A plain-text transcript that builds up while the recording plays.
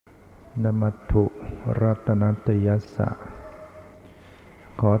นมัตถุรัตนตยัสสะ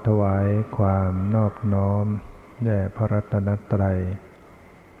ขอถวายความนอบน้อมแด่พระรัตนตรัย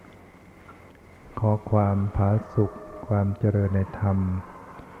ขอความผาสุกความเจริญในธรรม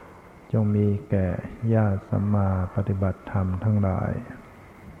จงมีแก่ญาติสัมมาปฏิบัติธรรมทั้งหลาย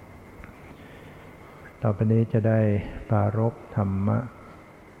ต่อไปนี้จะได้ปรารภธรรมะ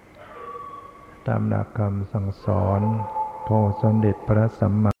ตามหลักคำสั่งสอนขององค์สมเด็จพระสั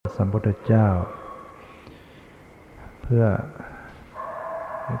มมาสัมพุทธเจ้าเพื่อ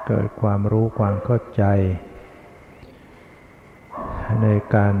ให้เกิดความรู้ความเข้าใจใน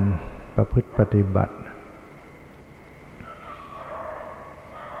การประพฤติปฏิบัติ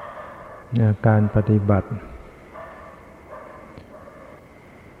การปฏิบัติ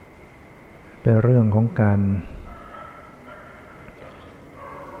เป็นเรื่องของการ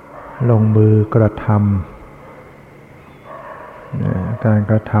ลงมือกระทำการ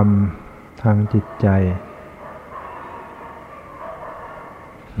กระทำทางจิตใจ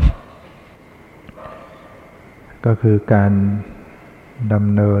ก็คือการด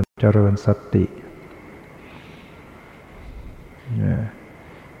ำเนินเจริญสติ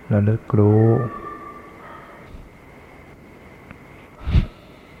ระลึกรู้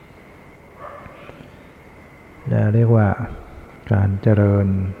เรียกว่าการเจริญ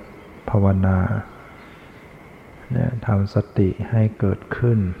ภาวนาทำสติให้เกิด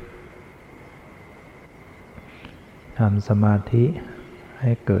ขึ้นทำสมาธิใ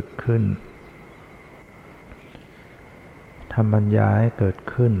ห้เกิดขึ้นทำปัญญาให้เกิด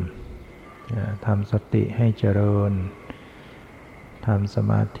ขึ้นทำสติให้เจริญทำส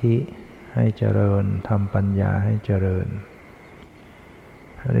มาธิให้เจริญทำปัญญาให้เจริญ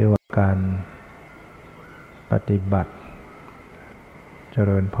เรียกว่าการปฏิบัติเจ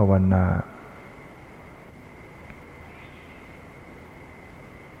ริญภาวนา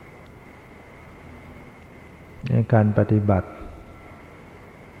ในการปฏิบัติ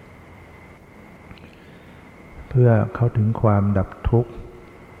เพื่อเข้าถึงความดับทุกข์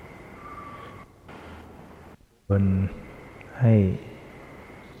ให้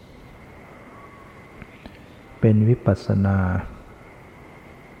เป็นวิปัสสนา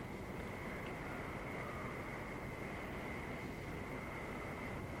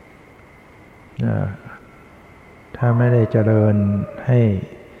ถ้าไม่ได้เจริญให้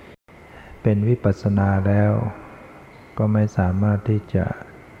เป็นวิปัสสนาแล้วก็ไม่สามารถที่จะ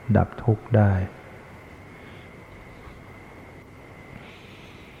ดับทุกข์ได้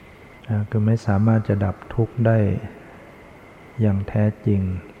คือไม่สามารถจะดับทุกข์ได้อย่างแท้จริง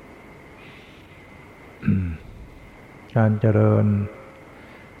การเจริญ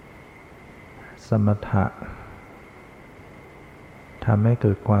สมถะทำให้เ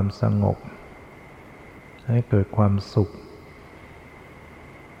กิดความสงบให้เกิดความสุข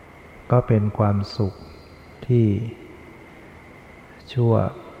ก็เป็นความสุขที่ชั่ว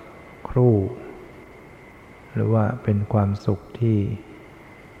ครู่หรือว่าเป็นความสุขที่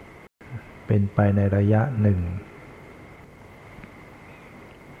เป็นไปในระยะหนึ่ง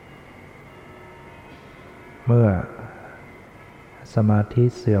เมื่อสมาธิ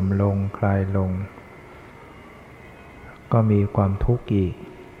เสื่อมลงคลายลงก็มีความทุกข์อีก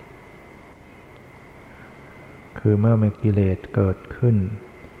คือเมื่อมีกิเลสเกิดขึ้น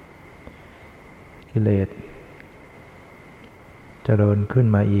กิเลสเจริญขึ้น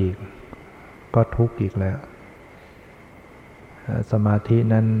มาอีกก็ทุกข์อีกแล้วสมาธิ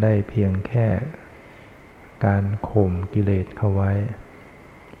นั้นได้เพียงแค่การข่มกิเลสเข้าไว้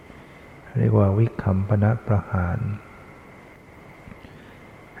เรียกว่าวิคัมปนประหาร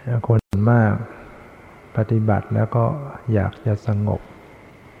คนมากปฏิบัติแล้วก็อยากจะสงบ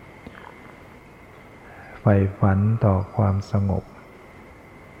ใฝ่ฝันต่อความสงบ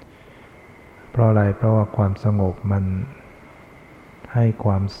เพราะอะไรเพราะว่าความสงบมันให้ค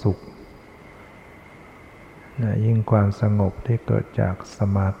วามสุขยิ่งความสงบที่เกิดจากส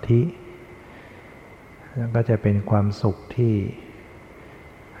มาธิก็จะเป็นความสุขที่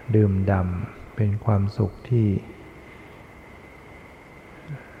ดื่มด่ำเป็นความสุขที่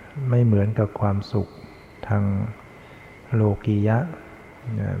ไม่เหมือนกับความสุขทางโลกียะ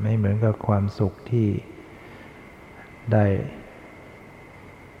ไม่เหมือนกับความสุขที่ได้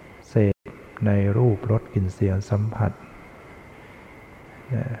เสพในรูปรสกลิ่นเสียงสัมผัส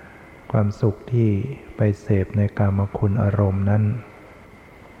ความสุขที่ไปเสพในกามคุณอารมณ์นั้น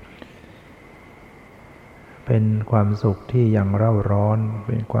เป็นความสุขที่ยังเร่าร้อนเ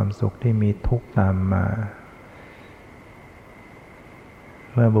ป็นความสุขที่มีทุกข์ตามมา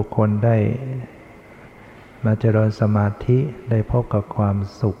เมื่อบุคคลได้มาเจริญสมาธิได้พบกับความ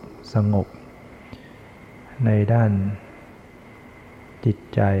สุขสงบในด้านจิต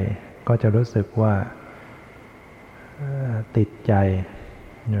ใจ ก็จะรู้สึกว่าติดใจ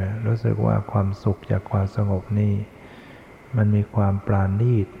รู้สึกว่าความสุขจากความสงบนี่มันมีความปรา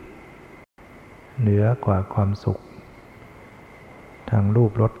ณีตเหนือกว่าความสุขทางรู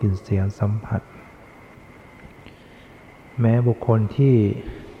ปรสกลิ่นเสียงสัมผัสแม้บุคคลที่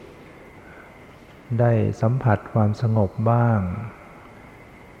ได้สัมผัสความสงบบ้าง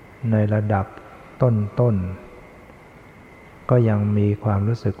ในระดับต้นก็ยังมีความ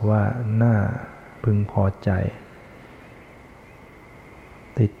รู้สึกว่าน่าพึงพอใจ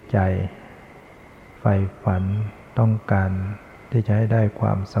ติดใจใฝ่ฝันต้องการที่จะให้ได้คว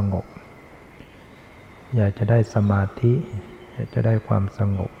ามสงบอยากจะได้สมาธิอยากจะได้ความส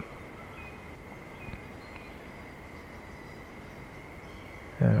งบ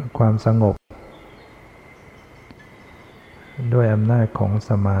ความสงบด้วยอำนาจของ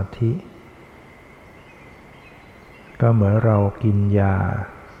สมาธิก็เหมือนเรากินยา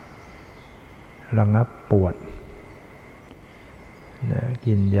ระงับปวด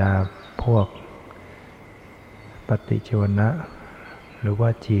กินยาพวกปฏิชีวนะหรือว่า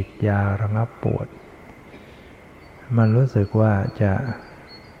ฉีดยาระงับปวดมันรู้สึกว่าจะ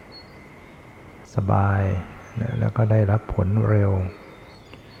สบายแล้วก็ได้รับผลเร็ว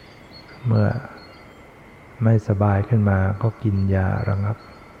เมื่อไม่สบายขึ้นมาก็กินยาระงับ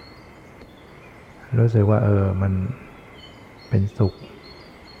รู้สึกว่ามันเป็นสุข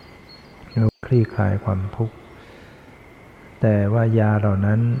คลี่คลายความทุกข์แต่ว่ายาเหล่า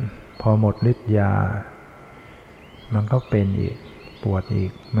นั้นพอหมดฤทธิ์ยามันก็เป็นอีกปวดอี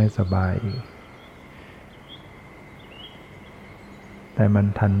กไม่สบายอีกแต่มัน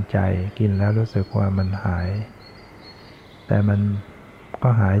ทันใจกินแล้วรู้สึกว่ามันหายแต่มันก็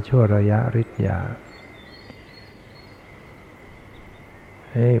หายชั่วระยะฤทธิ์ยา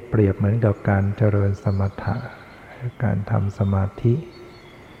เปรียบเหมือนกับการเจริญสมถะการทำสมาธิ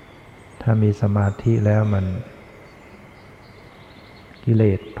ถ้ามีสมาธิแล้วมันกิเล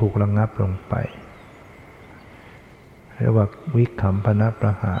สถูกระงับลงไปเรียกว่าวิคัมภนปร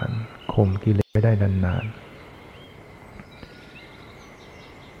ะหารข่มกิเลสไม่ได้นานๆ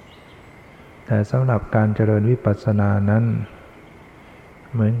แต่สำหรับการเจริญวิปัสสนานั้น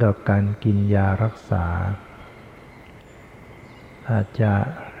เหมือนกับการกินยารักษาอาจจะ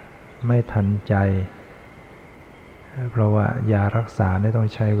ไม่ทันใจเพราะว่ายารักษาเนี่ยต้อง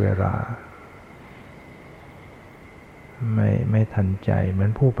ใช้เวลาไม่ทันใจเหมือ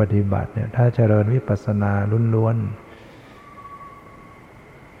นผู้ปฏิบัติเนี่ยถ้าเจริญวิปัสสนาล้วน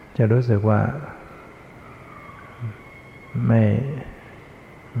ๆจะรู้สึกว่าไ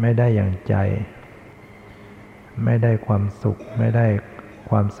ม่ได้อย่างใจไม่ได้ความสุขไม่ได้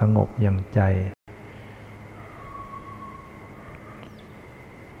ความสงบอย่างใจ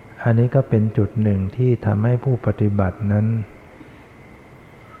อันนี้ก็เป็นจุดหนึ่งที่ทำให้ผู้ปฏิบัตินั้น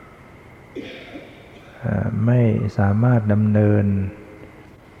ไม่สามารถดำเนิน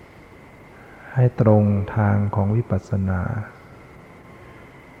ให้ตรงทางของวิปัสสนา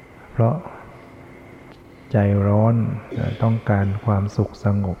เพราะใจร้อนต้องการความสุขส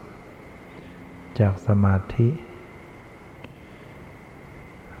งบจากสมาธิ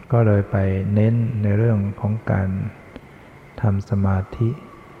ก็เลยไปเน้นในเรื่องของการทำสมาธิ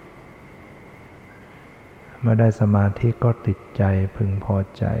เมื่อได้สมาธิก็ติดใจพึงพอ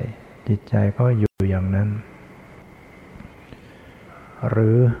ใจจิตใจก็อยู่อย่างนั้นหรื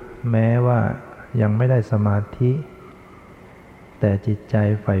อแม้ว่ายังไม่ได้สมาธิแต่จิตใจ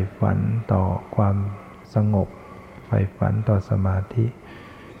ใฝ่ฝันต่อความสงบใฝ่ฝันต่อสมาธิ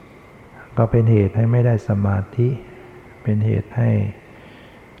ก็เป็นเหตุให้ไม่ได้สมาธิเป็นเหตุให้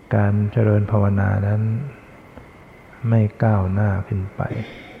การเจริญภาวนานั้นไม่ก้าวหน้าขึ้นไป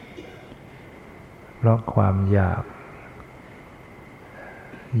เพราะความอย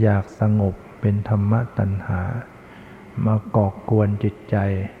ากสงบเป็นธรรมตัณหามาก่อกวนจิตใจ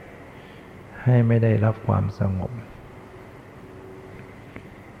ให้ไม่ได้รับความสงบ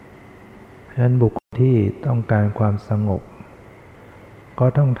ฉะนั้นบุคคลที่ต้องการความสงบก็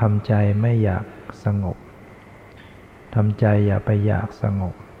ต้องทำใจไม่อยากสงบทำใจอย่าไปอยากสง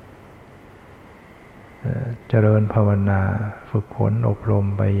บเจริญภาวนาฝึกฝนอบรม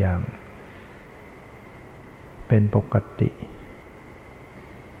ไปอย่างเป็นปกติ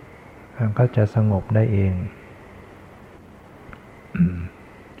มันก็จะสงบได้เอง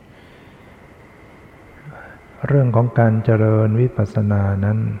เรื่องของการเจริญวิปัสสนา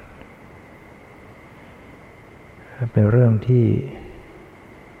นั้นเป็นเรื่องที่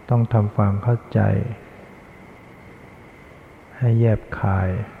ต้องทำความเข้าใจให้แยบคาย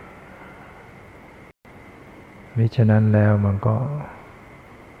มิฉะนั้นแล้วมันก็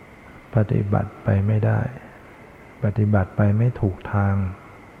ปฏิบัติไปไม่ได้ปฏิบัติไปไม่ถูกทาง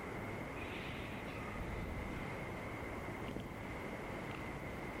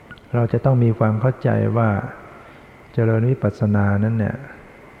เราจะต้องมีความเข้าใจว่าเจริญวิปัสสนานั้นเนี่ย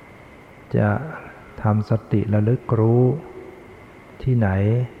จะทำสติระลึกรู้ที่ไหน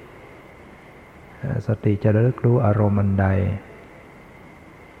สติจะระลึกรู้อารมณ์อันใด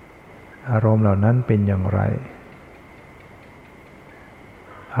อารมณ์เหล่านั้นเป็นอย่างไร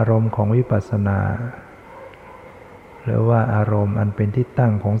อารมณ์ของวิปัสสนาหรือว่าอารมณ์อันเป็นที่ตั้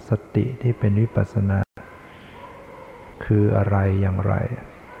งของสติที่เป็นวิปัสสนาคืออะไรอย่างไร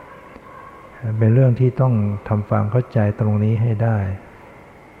เป็นเรื่องที่ต้องทำความเข้าใจตรงนี้ให้ได้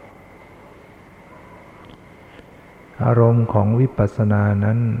อารมณ์ของวิปัสสนา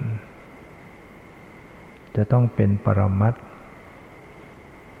นั้นจะต้องเป็นปรมัตถ์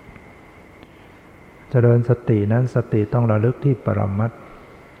เจริญสตินั้นสติต้องระลึกที่ปรมัตถ์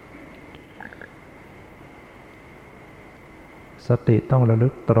สติต้องระลึ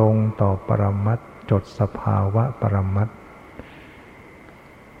กตรงต่อปรมัตถ์จดสภาวะปรมัตถ์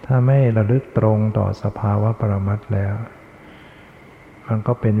ถ้าไม่ระลึกตรงต่อสภาวะปรมัตถ์แล้วมัน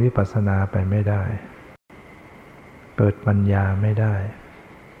ก็เป็นวิปัสสนาไปไม่ได้เกิดปัญญาไม่ได้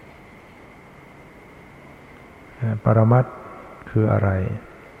ปรมัตถ์คืออะไร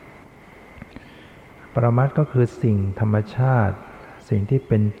ปรมัตถ์ก็คือสิ่งธรรมชาติสิ่งที่เ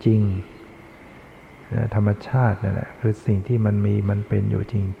ป็นจริงธรรมชาตินั่นแหละคือสิ่งที่มันมีมันเป็นอยู่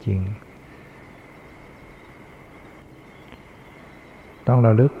จริงๆต้องร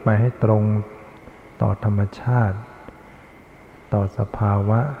ะลึกไปให้ตรงต่อธรรมชาติต่อสภา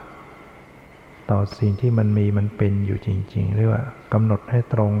วะต่อสิ่งที่มันมีมันเป็นอยู่จริงๆเรียกว่ากำหนดให้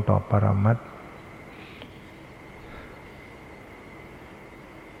ตรงต่อปรมัตถ์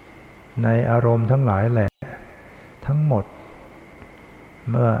ในอารมณ์ทั้งหลายแหละทั้งหมด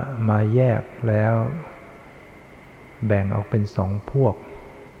เมื่อมาแยกแล้วแบ่งออกเป็นสองพวก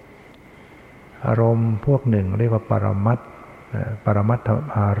อารมณ์พวกหนึ่งเรียกว่าปรมัตถ์ปรมัตถ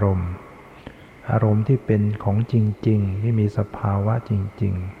อารมณ์อารมณ์ที่เป็นของจริงๆที่มีสภาวะจริ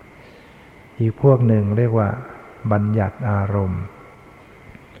งๆอีกพวกหนึ่งเรียกว่าบัญญัติอารมณ์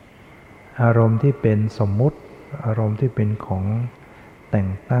อารมณ์ที่เป็นสมมุติอารมณ์ที่เป็นของแต่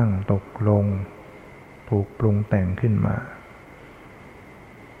งตั้งตกลงถูกปรุงแต่งขึ้นมา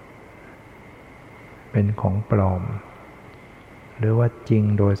เป็นของปลอมหรือว่าจริง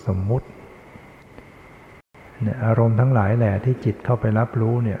โดยสมมุติเนี่ยอารมณ์ทั้งหลายแหละที่จิตเข้าไปรับ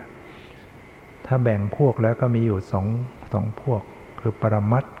รู้เนี่ยถ้าแบ่งพวกแล้วก็มีอยู่สองพวกคือปร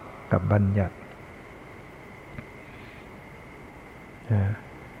มัตถ์กับบัญญัติ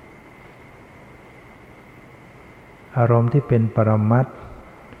อารมณ์ที่เป็นปรมัตถ์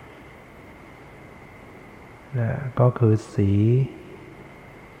ก็คือสี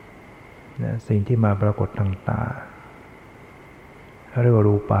สิ่งที่มาปรากฏทางตาเรียกว่า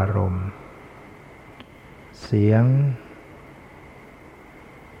รูปารมณ์เสียง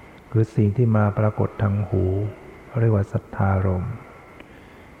คือสิ่งที่มาปรากฏทางหูเรียกว่าสัทธารมณ์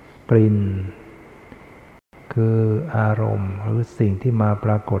กลิ่นคืออารมณ์หรือสิ่งที่มาป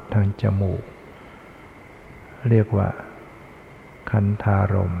รากฏทางจมูกเรียกว่าคันธา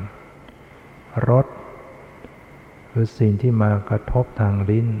รมณ์รสคือสิ่งที่มากระทบทาง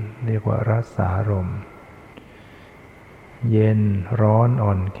ลิ้นเรียกว่ารสารมณ์เย็นร้อนอ่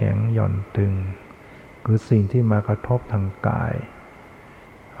อนแข็งหย่อนตึงคือสิ่งที่มากระทบทางกาย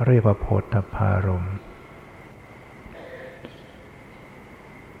เรียกว่าโผฏฐัพพารมณ์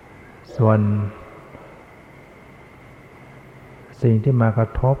ส่วนสิ่งที่มากระ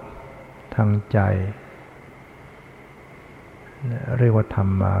ทบทางใจเรียกว่าธร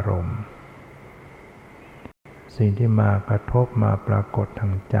รมารมณ์สิ่งที่มากระทบมาปรากฏทา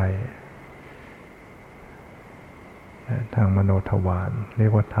งใจทางมโนทวารเรีย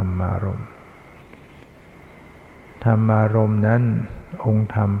กว่าธรรมารมณ์ธรรมารมณ์นั้นองค์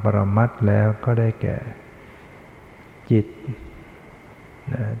ธรรมปรมัตถ์แล้วก็ได้แก่จิต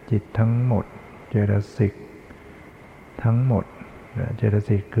จิตทั้งหมดเจตสิกทั้งหมดเจต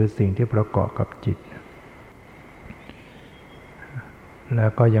สิกคือสิ่งที่ประกอบกับจิตแล้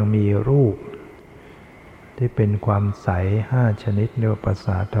วก็ยังมีรูปที่เป็นความใส5ชนิดเรียกว่าประส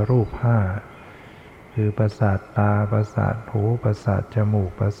าทรูป5คือประสาทตาประสาทหูประสาทจมูก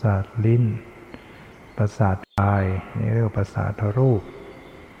ประสาทลิ้นประสาทกายนี่เรียกว่าประสาทรูป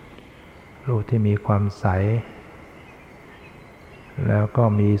ที่มีความใสแล้วก็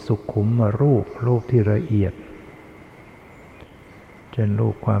มีสุขุมรูปที่ละเอียดเช่นรู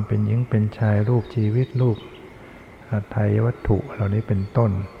ปความเป็นหญิงเป็นชายรูปชีวิตรูปอัตถยวัตถุเหล่านี้เป็นต้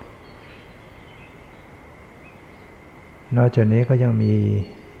นนอกจากนี้ก็ยังมี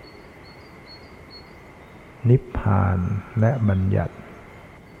นิพพานและบัญญัติ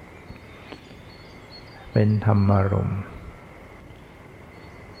เป็นธรรมารมณ์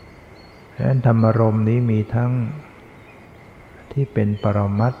ดังนั้นธรรมารมณ์นี้มีทั้งที่เป็นปร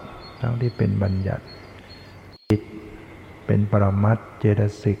มัตถ์ทั้งที่เป็นบัญญัติจิตเป็นปรมัตถ์เจต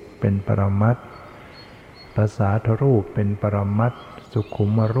สิกเป็นปรมัตถ์ภาษาทรูปเป็นปรมัตถ์สุขุ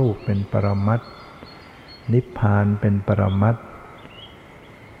มรูปเป็นปรมัตถ์นิพพานเป็นปรมัตถ์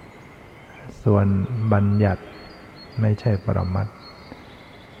ส่วนบัญญัติไม่ใช่ปรมัตถ์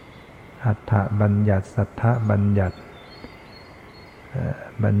อัฏฐบัญญัติสัทธบัญญัติ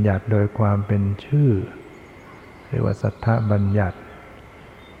บัญญัติโดยความเป็นชื่อเรียกว่าสัทธบัญญัติ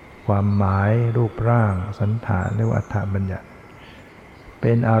ความหมายรูปร่างสันฐานเรียกว่าอัฏฐบัญญัติเ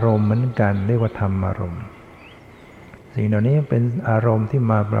ป็นอารมณ์เหมือนกันเรียกว่าธรรมอารมณ์สิ่งเหล่านี้เป็นอารมณ์ที่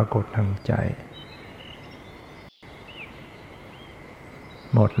มาปรากฏทางใจ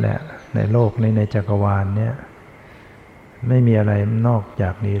หมดแหละในโลกนี้ในจักรวาลเนี่ยไม่มีอะไรนอกจา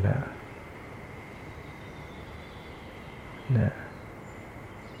กนี้แหละนะ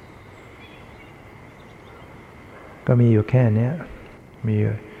ก็มีอยู่แค่นี้มี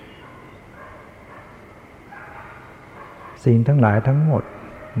สิ่งทั้งหลายทั้งหมด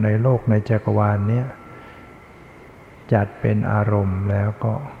ในโลกในจักรวาลเนี่ยจัดเป็นอารมณ์แล้ว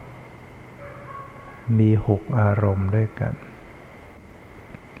ก็มี6อารมณ์ด้วยกัน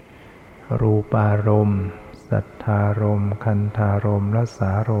รูปารมณ์สัทธารมณ์คันธารมณ์รส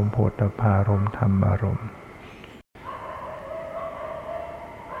ารมณ์โผฏฐัพพารมณ์ธรรมารมณ์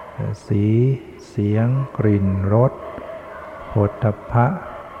สีเสียงกลิ่นรสโผฏฐัพพะ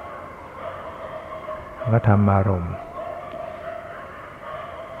และธรรมารมณ์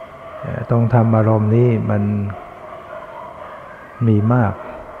ตรงธรรมารมณ์นี้มันมีมาก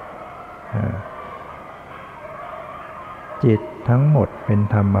จิตทั้งหมดเป็น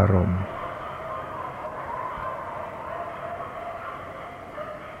ธรรมารมณ์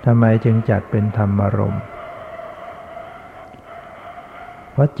ทำไมจึงจัดเป็นธรรมารมณ์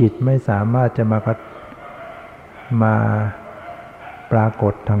เพราะจิตไม่สามารถจะมาปราก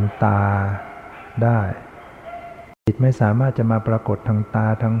ฏทางตาได้จิตไม่สามารถจะมาปรากฏทางตา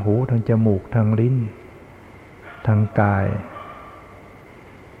ทางหูทางจมูกทางลิ้นทางกาย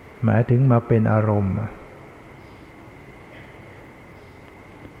หมายถึงมาเป็นอารมณ์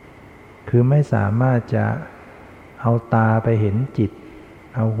คือไม่สามารถจะเอาตาไปเห็นจิต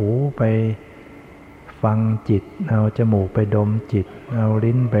เอาหูไปฟังจิตเอาจมูกไปดมจิตเอา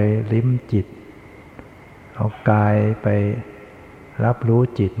ลิ้นไปลิ้มจิตเอากายไปรับรู้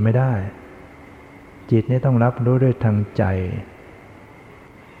จิตไม่ได้จิตนี่ต้องรับรู้ด้วยทางใจ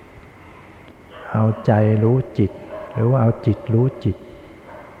เอาใจรู้จิตหรือว่าเอาจิตรู้จิต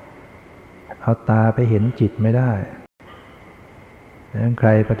เอาตาไปเห็นจิตไม่ได้ดังนั้นใคร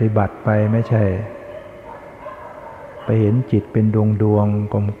ปฏิบัติไปไม่ใช่ไปเห็นจิตเป็นดวงดวง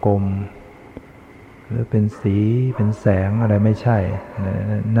กลมๆหรือเป็นสีเป็นแสงอะไรไม่ใช่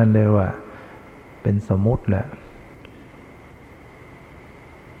นั่นเลยว่าเป็นสมมุติแหละ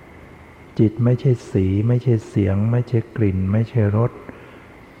จิตไม่ใช่สีไม่ใช่เสียงไม่ใช่กลิ่นไม่ใช่รส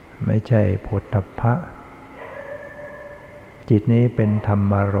ไม่ใช่โผฏฐัพพะจิตนี้เป็นธรร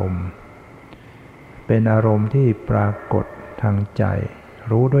มารมณ์เป็นอารมณ์ที่ปรากฏทางใจ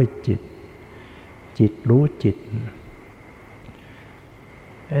รู้ด้วยจิตจิตรู้จิต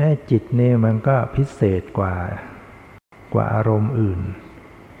จิตนี่มันก็พิเศษกว่าอารมณ์อื่น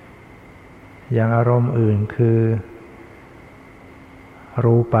อย่างอารมณ์อื่นคือ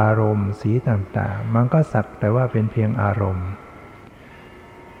รูปารมณ์สีต่างๆมันก็สักแต่ว่าเป็นเพียงอารมณ์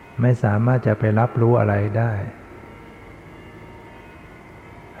ไม่สามารถจะไปรับรู้อะไรได้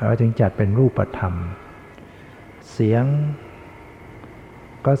เราจึงจัดเป็นรูปธรรมเสียง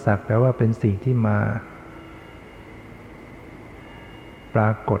ก็สักแต่ว่าเป็นสิ่งที่มาปร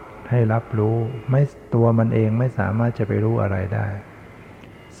ากฏให้รับรู้ไม่ตัวมันเองไม่สามารถจะไปรู้อะไรได้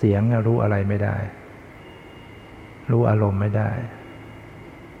เสียงรู้อะไรไม่ได้รู้อารมณ์ไม่ได้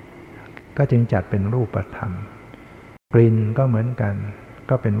ก็จึงจัดเป็นรูปธรรมกลิ่นก็เหมือนกัน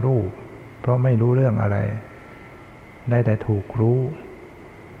ก็เป็นรูปเพราะไม่รู้เรื่องอะไรได้แต่ถูกรู้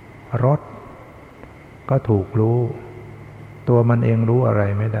รสก็ถูกรู้ตัวมันเองรู้อะไร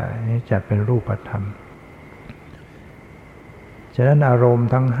ไม่ได้นี่จัดเป็นรูปธรรมฉะนั้นอารมณ์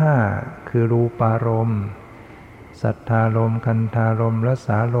ทั้งห้าคือรูปารมณ์สัทธารมณ์คันธารมณ์รส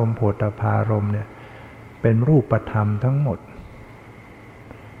ารมณ์โผฏฐัพพารมณ์เนี่ยเป็นรูปธรรมทั้งหมด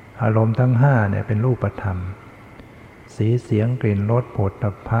อารมณ์ทั้งห้าเนี่ยเป็นรูปธรรมสีเสียงกลิ่นรสโผฏ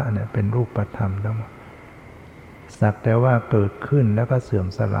ฐัพพะเนี่ยเป็นรูปธรรมทั้งหมดสักแต่ว่าเกิดขึ้นแล้วก็เสื่อม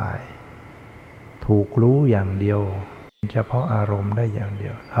สลายถูกรู้อย่างเดียวเฉพาะอารมณ์ได้อย่างเดี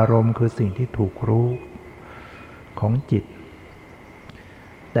ยวอารมณ์คือสิ่งที่ถูกรู้ของจิต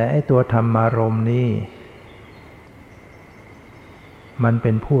แต่ไอ้ตัวธรรมารมณ์นี้ มันเ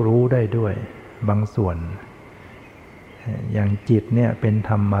ป็นผู้รู้ได้ด้วยบางส่วนอย่างจิตเนี่ยเป็น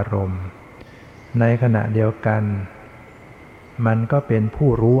ธรรมารมณ์ในขณะเดียวกันมันก็เป็นผู้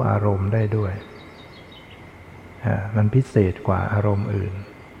รู้อารมณ์ได้ด้วยมันพิเศษกว่าอารมณ์อื่น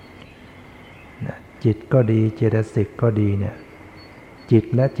จิตก็ดีเจตสิกก็ดีเนี่ยจิต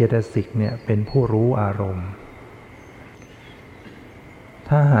และเจตสิกเนี่ยเป็นผู้รู้อารมณ์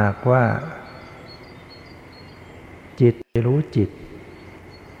ถ้าหากว่าจิตรู้จิต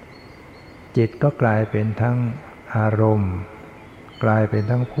จิตก็กลายเป็นทั้งอารมณ์กลายเป็น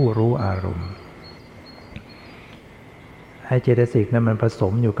ทั้งผู้รู้อารมณ์ให้เจตสิกนั้นมันผส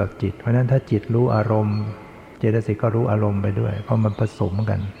มอยู่กับจิตเพราะนั้นถ้าจิตรู้อารมณ์เจตสิกก็รู้อารมณ์ไปด้วยเพราะมันผสม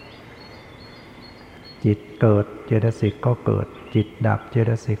กันจิตเกิดเจตสิกก็เกิดจิตดับเจ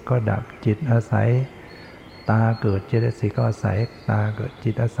ตสิกก็ดับจิตอาศัยตาเกิดเจตสิกก็อาศัยตาเกิดจิ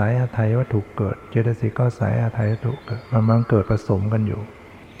ตอาศัยหทัยวัตถุเกิดเจตสิกก็อาศัยหทัยวัตถุเกิดมันเกิดผสมกันอยู่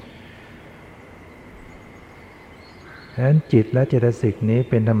ฉะนั้นจิตและเจตสิกนี้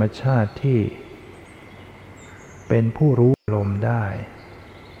เป็นธรรมชาติที่เป็นผู้รู้อารมณ์ได้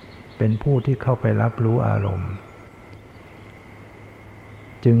เป็นผู้ที่เข้าไปรับรู้อารมณ์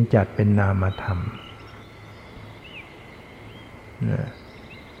จึงจัดเป็นนามธรรม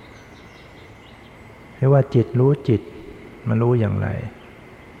เรียกว่าจิตรู้จิตมันรู้อย่างไร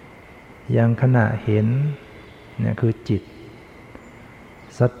อย่างขณะเห็นเนี่ยคือจิต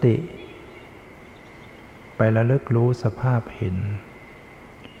สติไประลึกรู้สภาพเห็น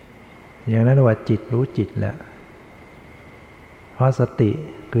อย่างนั้นเรียกว่าจิตรู้จิตแหละเพราะสติ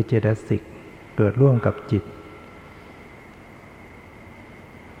คือเจตสิกเกิดร่วมกับจิต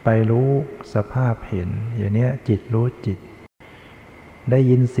ไปรู้สภาพเห็นอย่างนี้จิตรู้จิตได้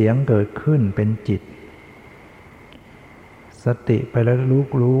ยินเสียงเกิดขึ้นเป็นจิตสติไปแล้ว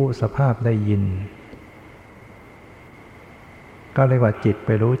รู้สภาพได้ยินก็เรียกว่าจิตไป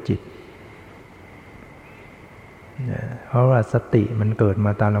รู้จิตเพราะว่าสติมันเกิดม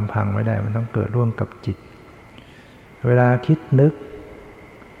าตามลำพังไม่ได้มันต้องเกิดร่วมกับจิตเวลาคิดนึก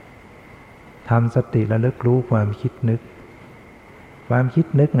ทำสติระลึกรู้ความคิดนึกความคิด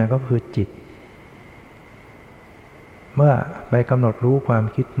นึกนะก็คือจิตเมื่อไปกำหนดรู้ความ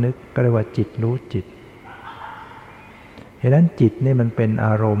คิดนึกก็เรียกว่าจิตรู้จิตเหตุนั้นจิตนี่มันเป็นอ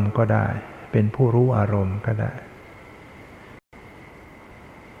ารมณ์ก็ได้เป็นผู้รู้อารมณ์ก็ได้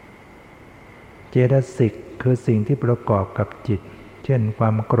เจตสิกคือสิ่งที่ประกอบกับจิตเช่นควา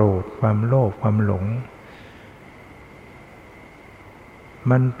มโกรธความโลภความหลง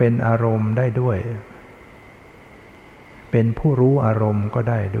มันเป็นอารมณ์ได้ด้วยเป็นผู้รู้อารมณ์ก็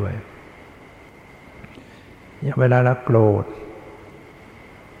ได้ด้วยเวลาเราโกรธ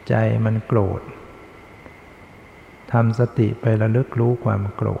ใจมันโกรธทำสติไประลึกรู้ความ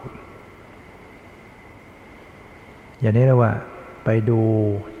โกรธอย่างนี้เรียกว่าไปดู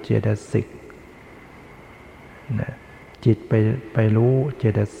เจตสิกจิตไปรู้เจ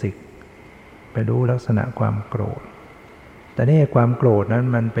ตสิกไปรู้ลักษณะความโกรธแต่นี่ความโกรธนั้น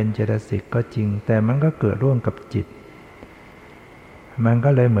มันเป็นเจตสิกก็จริงแต่มันก็เกิดร่วมกับจิตมันก็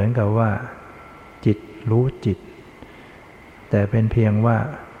เลยเหมือนกับว่าจิตรู้จิตแต่เป็นเพียงว่า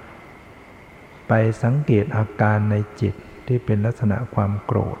ไปสังเกตอาการในจิตที่เป็นลักษณะความโ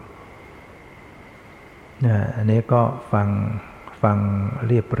กรธอันนี้ก็ฟังเ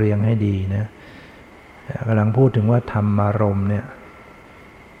รียบเรียงให้ดีนะกำลังพูดถึงว่าธรรมารมณ์เนี่ย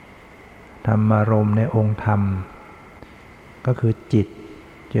ธรรมารมณ์ในองค์ธรรมก็คือจิต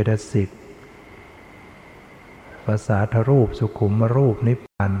เจตสิกภาษาทรูปสุขุมรูปนิพพ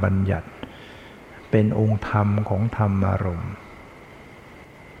านบัญญัติเป็นองค์ธรรมของธรรมารมณ์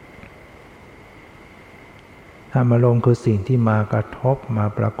ธรรมารมณ์คือสิ่งที่มากระทบมา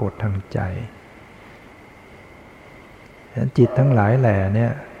ปรากฏทางใจจิตทั้งหลายแหล่เนี่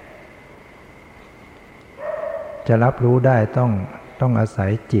ยจะรับรู้ได้ต้องอาศั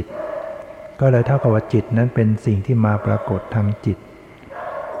ยจิตก็เลยเท่ากับว่าจิตนั้นเป็นสิ่งที่มาปรากฏทางจิต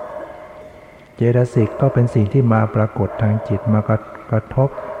เจตสิกก็เป็นสิ่งที่มาปรากฏทางจิตมากระทบ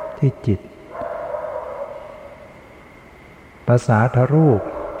ที่จิตภาษาทรูป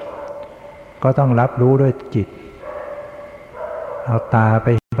ก็ต้องรับรู้ด้วยจิตเอาตาไป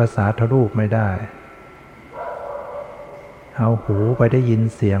เห็นภาษาทรูปไม่ได้เอาหูไปได้ยิน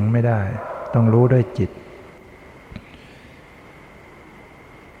เสียงไม่ได้ต้องรู้ด้วยจิต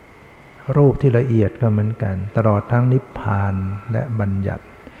รูปที่ละเอียดก็เหมือนกันตลอดทั้งนิพพานและบัญญัติ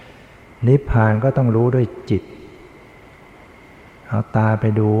นิพพานก็ต้องรู้ด้วยจิตเอาตาไป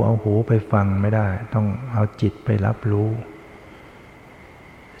ดูเอาหูไปฟังไม่ได้ต้องเอาจิตไปรับรู้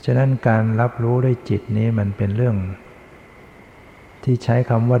ฉะนั้นการรับรู้ด้วยจิตนี้มันเป็นเรื่องที่ใช้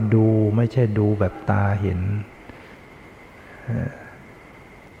คำว่าดูไม่ใช่ดูแบบตาเห็น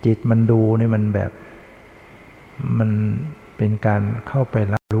จิตมันดูนี่มันแบบมันเป็นการเข้าไป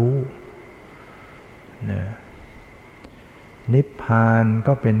รับรู้นะนิพพาน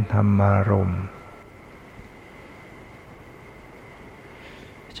ก็เป็นธรรมารมณ์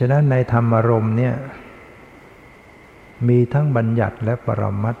ฉะนั้นในธรรมารมณ์เนี่ยมีทั้งบัญญัติและปร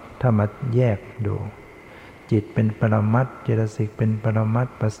มัตถ์ถ้ามาแยกดูจิตเป็นปรมัตถ์เจตสิกเป็นปรมัต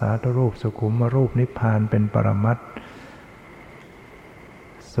ถ์ภาษาทรูปสุขุมรูปนิพพานเป็นปรมัตถ์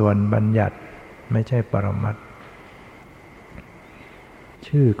ส่วนบัญญัติไม่ใช่ปรมัตถ์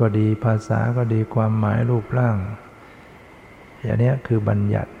ชื่อก็ดีภาษาก็ดีความหมายรูปร่างอย่างนี้คือบัญ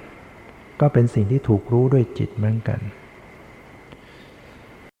ญัติก็เป็นสิ่งที่ถูกรู้ด้วยจิตเหมือนกัน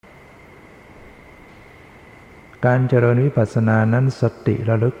การเจริญวิปัสสนานั้นสติ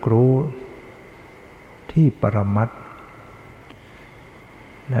ระลึกรู้ที่ปรมัตถ์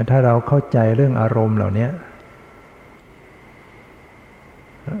ถ้าเราเข้าใจเรื่องอารมณ์เหล่านี้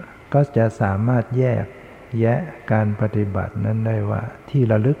ก็จะสามารถแยกแยะการปฏิบัตินั้นได้ว่าที่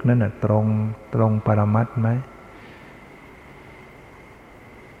ระลึกนั้นตรงปรมัตถ์ไหม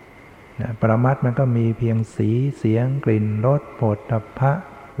ปรมัตถ์มันก็มีเพียงสีเสียงกลิ่นรสโผฏฐัพพะ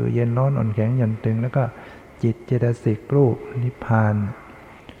คือเย็นร้อนอ่อนแข็งหย่อนตึงแล้วก็จิตเจตสิกรูปนิพพาน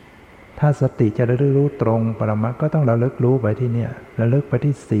ถ้าสติจะระลึกรู้ตรงปรมัตถ์ก็ต้องระลึกรู้ไปที่เนี่ยระลึกไป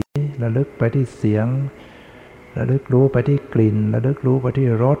ที่สีระลึกไปที่เสียงระลึกรู้ไปที่กลิ่นระลึกรู้ไปที่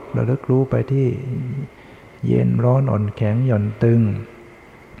รสระลึกรู้ไปที่เย็นร้อนอ่อนแข็งหย่อนตึง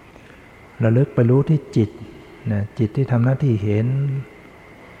ระลึกไปรู้ที่จิตนะจิตที่ทำหน้าที่เห็น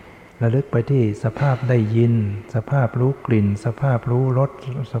ระลึกไปที่สภาพได้ยินสภาพรู้กลิ่นสภาพรู้รส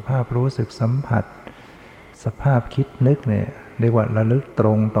สภาพรู้สึกสัมผัสสภาพคิดนึกเนี่ยเรียกว่าระลึกตร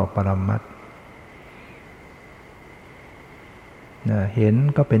งต่อปรมัตถ์เห็น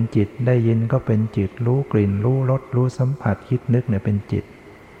ก็เป็นจิตได้ยินก็เป็นจิตรู้กลิ่นรู้รสรู้สัมผัสคิดนึกเนี่ยเป็นจิต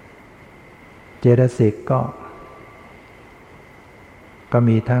เจตสิกก็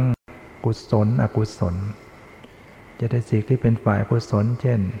มีทั้งกุศลอกุศลเจตสิกที่เป็นฝ่ายกุศลเ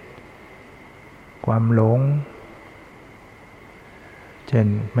ช่นความหลงเช่น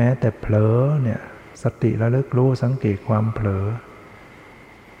แม้แต่เผลอเนี่ยสติระลึกรู้สังเกตความเผลอ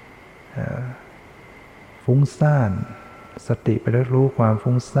ฟุ้งซ่านสติไประลึกรู้ความ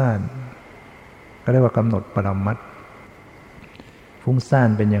ฟุ้งซ่านก็เรียกว่ากำหนดปรมัตถ์ฟุ้งซ่าน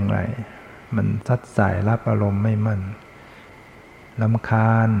เป็นอย่างไรมันซัดสายรับอารมณ์ไม่มั่นรำค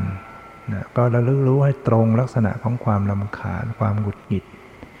าญก็ระลึกรู้ให้ตรงลักษณะของความรำคาญความหงุดหงิด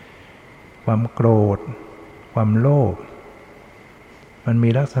ความโกรธความโลภมันมี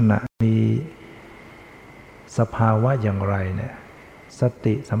ลักษณะมีสภาวะอย่างไรเนี่ยส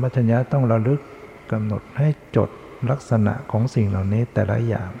ติสัมปชัญญะต้องระลึกกำหนดให้จดลักษณะของสิ่งเหล่านี้แต่ละ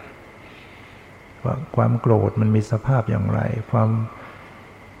อย่างว่าความโกรธมันมีสภาพอย่างไรคว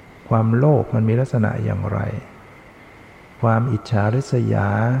ามโลภมันมีลักษณะอย่างไรความอิจฉาริษยา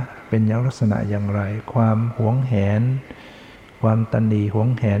เป็นลักษณะอย่างไรความหวงแหนความตณีหวง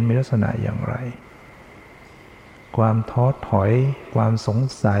แหนมีลักษณะอย่างไรความท้อถอยความสง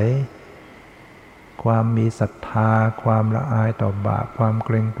สัยความมีศรัทธาความละอายต่อบาปความเก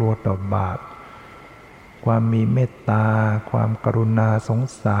รงกลัวต่อบาปความมีเมตตาความกรุณาสง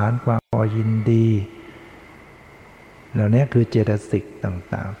สารความพอยินดีเหล่านี้คือเจตสิก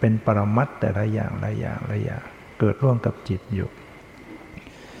ต่างๆเป็นปรมัตถ์แต่ละอย่างละอย่างละอย่างเกิดร่วมกับจิตอยู่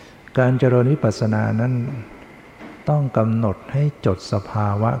การเจริญวิปัสสนานั้นต้องกำหนดให้จดสภา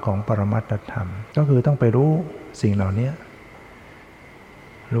วะของปรมัตถธรรมก็คือต้องไปรู้สิ่งเหล่านี้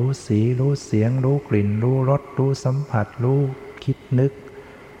รู้สีรู้เสียงรู้กลิ่นรู้รสรู้สัมผัสรู้คิดนึก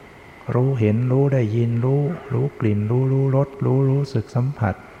รู้เห็นรู้ได้ยินรู้กลิ่นรู้รสรู้สึกสัม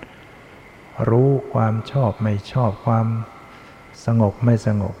ผัสรู้ความชอบไม่ชอบความสงบไม่ส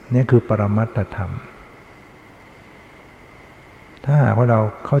งบนี่คือปรมัตถธรรมถ้าหากว่าเรา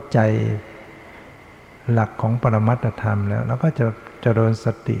เข้าใจหลักของปรมัตถธรรมแล้วเราก็จะเจริญส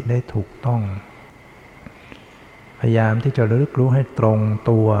ติได้ถูกต้องพยายามที่จะระลึกรู้ให้ตรง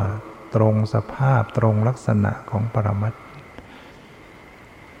ตัวตรงสภาพตรงลักษณะของปรมัตถ์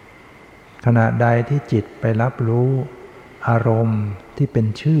ขณะใดที่จิตไปรับรู้อารมณ์ที่เป็น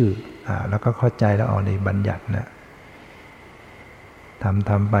ชื่อแล้วก็เข้าใจแล้วในบัญญัตินะ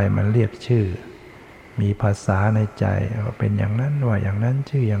ทำไปมันเรียกชื่อมีภาษาในใจว่าเป็นอย่างนั้นว่าอย่างนั้น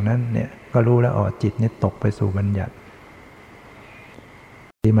ชื่ออย่างนั้นเนี่ยก็รู้แล้วจิตนี่ตกไปสู่บัญญัติ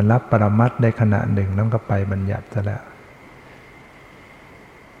ที่มันรับปรมัตถ์ได้ขณะหนึ่งแล้วก็ไปบัญญัติซะแล้ว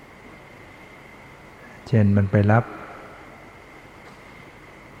เช่นมันไปรั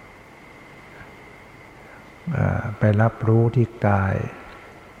บรู้ที่กาย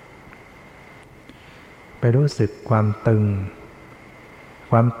ไปรู้สึกความตึง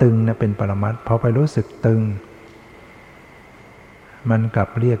ความตึงนะเป็นปรมัตถ์พอไปรู้สึกตึงมันกลับ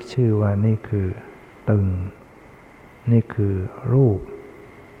เรียกชื่อว่านี่คือตึงนี่คือรูป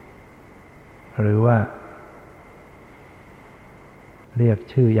หรือว่าเรียก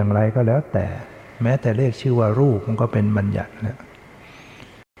ชื่ออย่างไรก็แล้วแต่แม้แต่เรียกชื่อว่ารูปมันก็เป็นบัญญัตินะ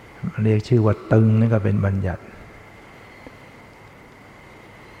เรียกชื่อว่าตึงนี่ก็เป็นบัญญัติ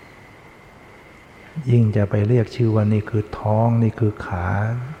ยิ่งจะไปเรียกชื่อว่านี่คือท้องนี่คือขา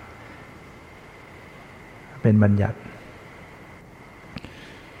เป็นบัญญัติ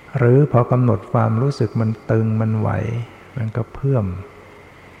หรือพอกำหนดความรู้สึกมันตึงมันไหวมันก็เพิ่ม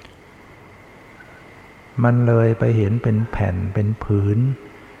มันเลยไปเห็นเป็นแผ่นเป็นผืน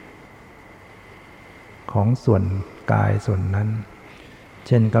ของส่วนกายส่วนนั้นเ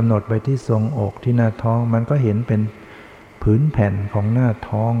ช่นกำหนดไปที่ทรวงอกที่หน้าท้องมันก็เห็นเป็นผืนแผ่นของหน้า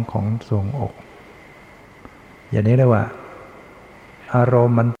ท้องของทรวงอกอย่างนี้เรียกว่าอารม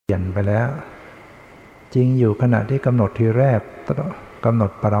ณ์มันเปลี่ยนไปแล้วจริงอยู่ขณะที่กำหนดทีแรกกำหน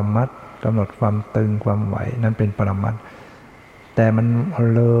ดปรมัตถ์กำหนดความตึงความไหวนั้นเป็นปรมัตถ์แต่มัน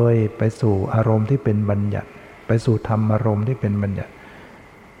เลยไปสู่อารมณ์ที่เป็นบัญญัติไปสู่ธรรมอารมณ์ที่เป็นบัญญัติ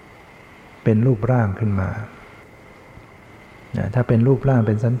เป็นรูปร่างขึ้นมาถ้าเป็นรูปร่างเ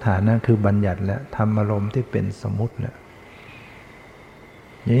ป็นสันฐานนั่นคือบัญญัติแล้วธรรมอารมณ์ที่เป็นสมมุติแล้ว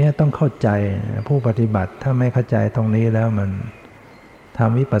อย่างนี้ต้องเข้าใจผู้ปฏิบัติถ้าไม่เข้าใจตรงนี้แล้วมันท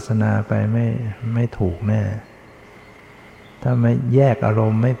ำวิปัสสนาไปไม่ถูกแน่ถ้าไม่แยกอาร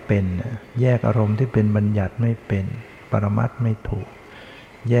มณ์ไม่เป็นแยกอารมณ์ที่เป็นบัญญัติไม่เป็นปรมัตถ์ไม่ถูก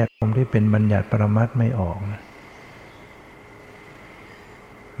แยกอารมณ์ที่เป็นบัญญัติปรมัตถ์ไม่ออก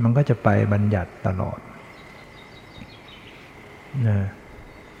มันก็จะไปบัญญัติตลอดนะ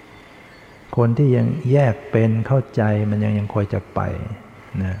คนที่ยังแยกเป็นเข้าใจมันยังคอยจะไป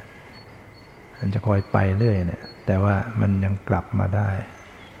นะมันจะคอยไปเรื่อยเนี่ยแต่ว่ามันยังกลับมาได้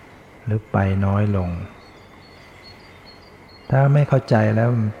หรือไปน้อยลงถ้าไม่เข้าใจแล้ว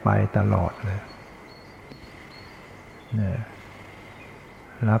มันไปตลอดเลย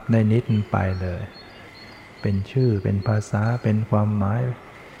รับได้นิดมันไปเลยเป็นชื่อเป็นภาษาเป็นความหมาย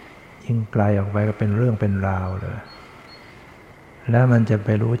ยิ่งไกลออกไปก็เป็นเรื่องเป็นราวเลยแล้วมันจะไป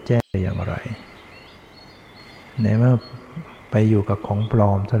รู้แจ้งอย่างไรในเมื่อไปอยู่กับของปล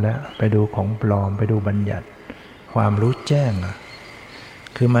อมซะแล้วไปดูของปลอมไปดูบัญญัติความรู้แจ้ง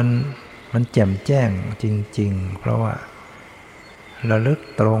คือมันแจ่มแจ้งจริงๆเพราะว่าระลึก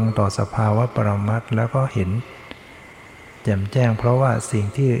ตรงต่อสภาวะปรมัตถ์แล้วก็เห็นแจ่มแจ้งเพราะว่าสิ่ง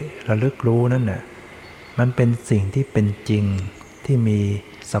ที่ระลึกรู้นั่นน่ะมันเป็นสิ่งที่เป็นจริงที่มี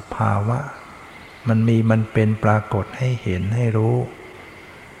สภาวะมันเป็นปรากฏให้เห็นให้รู้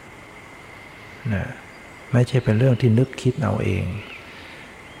นะไม่ใช่เป็นเรื่องที่นึกคิดเอาเอง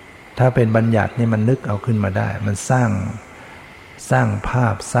ถ้าเป็นบัญญัตินี่มันนึกเอาขึ้นมาได้มันสร้างภา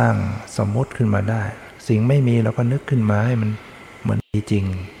พสร้างสมมติขึ้นมาได้สิ่งไม่มีเราก็นึกขึ้นมาให้มันเหมือนมีจริง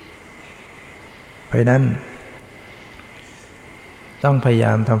เพราะนั้นต้องพยาย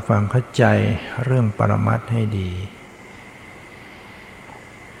ามทำความเข้าใจเรื่องปรมัตถ์ให้ดี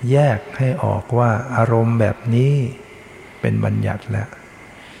แยกให้ออกว่าอารมณ์แบบนี้เป็นบัญญัติแล้ว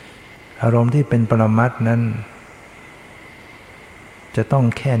อารมณ์ที่เป็นปรมัตถ์นั้นจะต้อง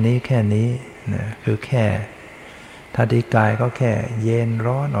แค่นี้นะคือแค่ทัฏฐิกายก็แค่เย็น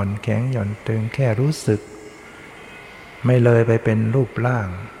ร้อนอ่อนแข็งหย่อนตึงแค่รู้สึกไม่เลยไปเป็นรูปร่าง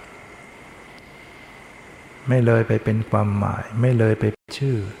ไม่เลยไปเป็นความหมายไม่เลยไป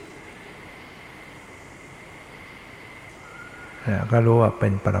ชื่อก็รู้ว่าเป็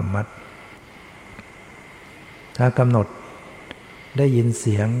นปรมัตถ์ถ้ากำหนดได้ยินเ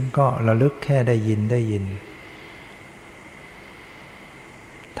สียงก็ระลึกแค่ได้ยิน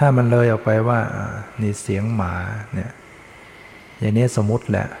ถ้ามันเลยออกไปว่านี่เสียงหมาเนี่ยอย่างนี้สมมุติ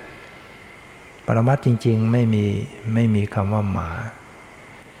แหละปรมัตถ์จริงๆไม่มีคำว่าหมา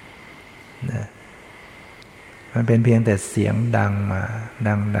นะมันเป็นเพียงแต่เสียงดังมา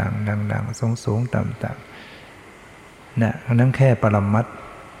ดังสูงต่ำๆนะนั่นแค่ปรมัตถ์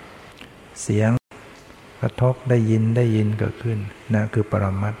เสียงกระทบได้ยินเกิดขึ้นนะคือปร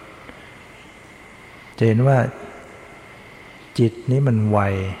มัตถ์จะเห็นว่าจิตนี้มันไว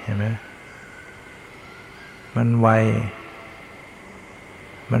เห็นไหมมันไว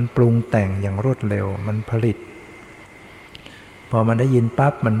มันปรุงแต่งอย่างรวดเร็วมันผลิตพอมันได้ยิน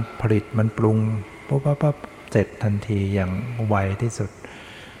ปั๊บมันผลิตมันปรุงปั๊บเสร็จทันทีอย่างไวที่สุด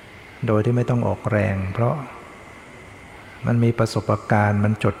โดยที่ไม่ต้องออกแรงเพราะมันมีประสบการณ์มั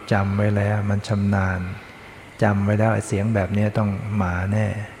นจดจำไว้แล้วมันชำนาญจำไว้แล้วเสียงแบบนี้ต้องหมาแน่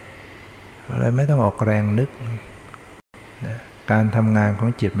เลยไม่ต้องออกแรงนึกการทำงานของ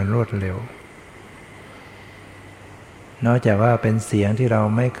จิตมันรวดเร็ว นอกจากว่าเป็นเสียงที่เรา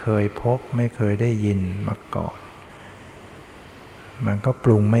ไม่เคยพบไม่เคยได้ยินมาก่อนมันก็ป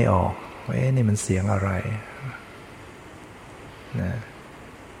รุงไม่ออกว่านี่มันเสียงอะไรนะ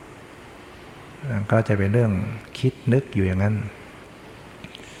มันก็จะเป็นเรื่องคิดนึกอยู่อย่างนั้น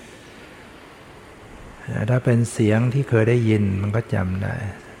ถ้าเป็นเสียงที่เคยได้ยินมันก็จำไ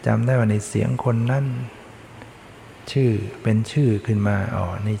ด้ว่าในเสียงคนนั้นชื่อเป็นชื่อขึ้นมา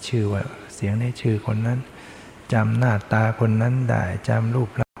นี่ชื่อว่าเสียงในชื่อคนนั้นจำหน้าตาคนนั้นได้จำรูป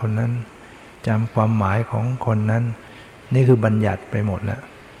ลักษณ์คนนั้นจำความหมายของคนนั้นนี่คือบัญญัติไปหมดแล้ว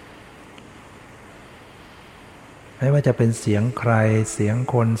ไม่ว่าจะเป็นเสียงใครเสียง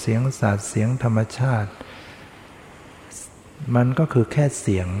คนเสียงสัตว์เสียงธรรมชาติมันก็คือแค่เ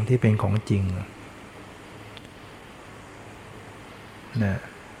สียงที่เป็นของจริงนะ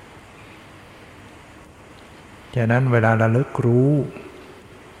ฉะนั้นเวลาระลึกรู้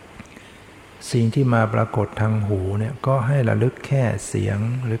สิ่งที่มาปรากฏทางหูเนี่ยก็ให้ระลึกแค่เสียง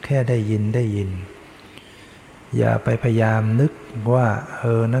หรือแค่ได้ยินอย่าไปพยายามนึกว่า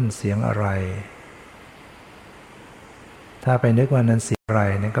นั่นเสียงอะไรถ้าไปนึกว่านั้นเสียงอะไร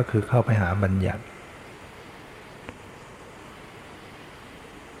นั่นก็คือเข้าไปหาบัญญัติ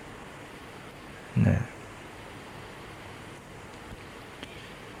นะ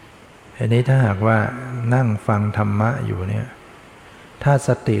อันนี้ถ้าหากว่านั่งฟังธรรมะอยู่เนี่ยถ้าส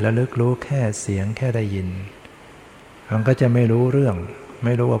ติระลึกรู้แค่เสียงแค่ได้ยินมันก็จะไม่รู้เรื่องไ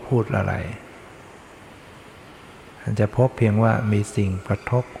ม่รู้ว่าพูดอะไรมันจะพบเพียงว่ามีสิ่งกระ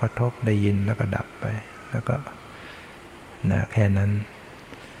ทบได้ยินแล้วก็ดับไปแล้วก็แค่นั้น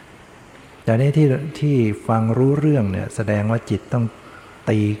แต่นี้ที่ฟังรู้เรื่องเนี่ยแสดงว่าจิตต้อง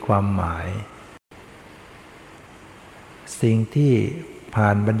ตีความหมายสิ่งที่ผ่า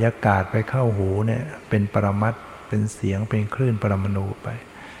นบรรยากาศไปเข้าหูเนี่ยเป็นปรมัตถ์เป็นเสียงเป็นคลื่นปรมาณูไป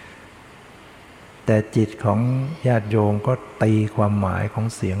แต่จิตของญาติโยมก็ตีความหมายของ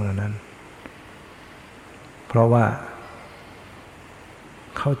เสียงเหล่านั้นเพราะว่า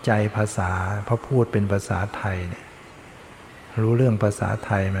เข้าใจภาษาเพราะพูดเป็นภาษาไทยเนี่ยรู้เรื่องภาษาไ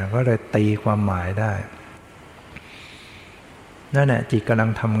ทยมาก็เลยตีความหมายได้นั่นแหละจิตกำลั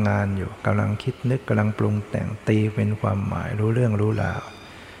งทำงานอยู่กำลังคิดนึกกำลังปรุงแต่งตีเป็นความหมายรู้เรื่องรู้ราว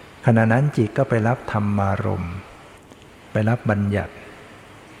ขณะนั้นจิตก็ไปรับธรรมารมณ์ไปรับบัญญัติ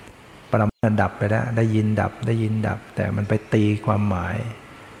ปรมัตถ์ดับไปแล้วได้ยินดับแต่มันไปตีความหมาย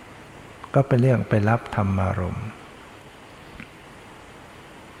ก็เป็นเรื่องไปรับธรรมารมณ์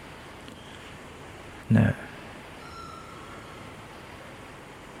นะ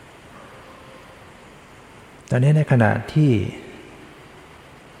ตอนนี้ในขณะที่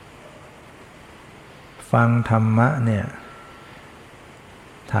ฟังธรรมะเนี่ย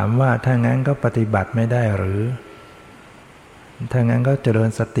ถามว่าถ้างั้นก็ปฏิบัติไม่ได้หรือถ้างั้นก็เจริญ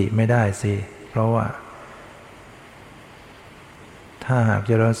สติไม่ได้สิเพราะว่าถ้าหากเ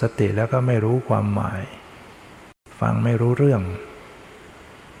จริญสติแล้วก็ไม่รู้ความหมายฟังไม่รู้เรื่อง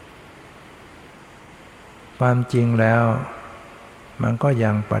ความจริงแล้วมันก็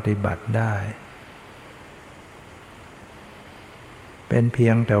ยังปฏิบัติได้เป็นเพี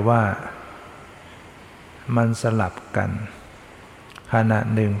ยงแต่ว่ามันสลับกันขณะ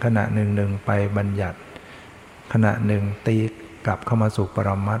หนึ่งไปบัญญัติขณะหนึ่งตีกลับเข้ามาสู่ปร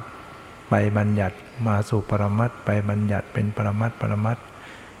มัตถ์ไปบัญญัติมาสู่ปรมัตถ์ไปบัญญัติเป็นปรมัตถ์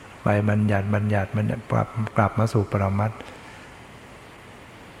ไปบัญญัติมันกลับมาสู่ปรมัตถ์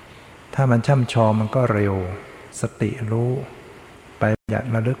ถ้ามันช่ำชองมันก็เร็วสติรู้ไปบัญญัติ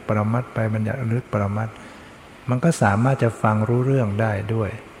ระลึกปรมัตถ์ไปบัญญัติระลึกปรมัตถ์มันก็สามารถจะฟังรู้เรื่องได้ด้ว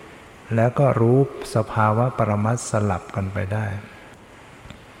ยแล้วก็รู้สภาวะปรมัตถ์สลับกันไปได้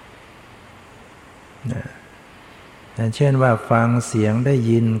อย่างเช่นว่าฟังเสียงได้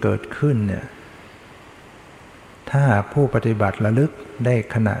ยินเกิดขึ้นเนี่ยถ้าผู้ปฏิบัติระลึกได้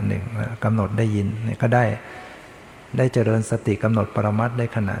ขณะหนึ่งกำหนดได้ยินเนี่ยก็ได้เจริญสติกำหนดปรมัตถ์ได้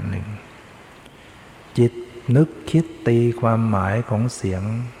ขณะหนึ่งจิตนึกคิดตีความหมายของเสียง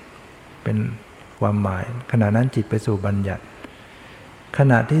เป็นความหมายขณะนั้นจิตไปสู่บัญญัติข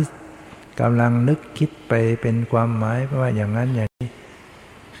ณะที่กำลังนึกคิดไปเป็นความหมายว่าอย่างนั้นอย่างนี้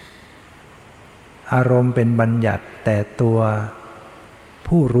อารมณ์เป็นบัญญัติแต่ตัว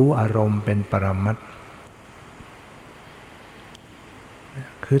ผู้รู้อารมณ์เป็นปรมัตถ์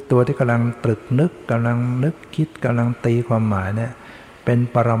คือตัวที่กำลังตรึกนึกกำลังนึกคิดกำลังตีความหมายเนี่ยเป็น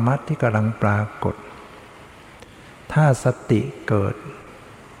ปรมัตถ์ที่กำลังปรากฏถ้าสติเกิด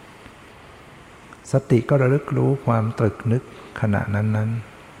สติก็ระลึกรู้ความตรึกนึกขณะนั้น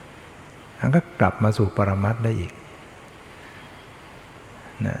มันก็กลับมาสู่ปรมัตถ์ได้อีก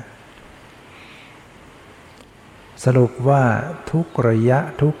นะสรุปว่าทุกระยะ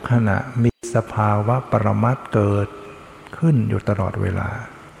ทุกขณะมีสภาวะปรมัตถ์เกิด ขึ้นอยู่ตลอดเวลา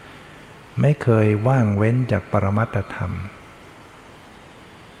ไม่เคยว่างเว้นจากปรมัตถธรรม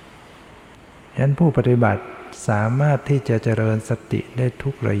ฉะนั้นผู้ปฏิบัติสามารถที่จะเจริญสติได้ทุ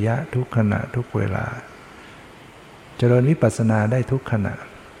กระยะทุกขณะทุกเวลาเจริญวิปัสสนาได้ทุกขณะ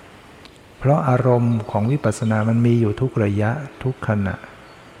เพราะอารมณ์ของวิปัสสนามันมีอยู่ทุกระยะทุกขณะ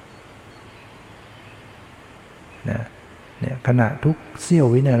เนี่ยขณะทุกเสี้ยว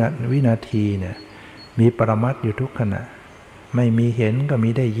วินาทีเนี่ยมีปรมัตถ์อยู่ทุกขณะไม่มีเห็นก็มี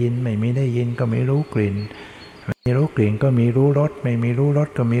ได้ยินไม่มีได้ยินก็มีรู้กลิ่นไม่มีรู้กลิ่นก็มีรู้รสไม่มีรู้รส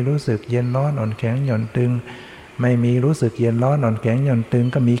ก็มีรู้สึกเย็นร้อนอ่อนแข็งหย่อนตึงไม่มีรู้สึกเย็นร้อนอ่อนแข็งหย่อนตึง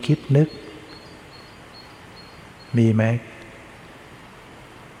ก็มีคิดนึกมีไหม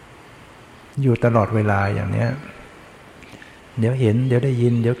อยู่ตลอดเวลาอย่างเนี้ยเดี๋ยวเห็นเดี๋ยวได้ยิ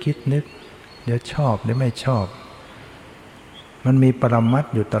นเดี๋ยวคิดนึกเดี๋ยวชอบเดี๋ยวไม่ชอบมันมีปรมัต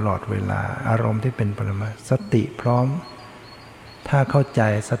ถ์อยู่ตลอดเวลาอารมณ์ที่เป็นปรมัตถ์สติพร้อมถ้าเข้าใจ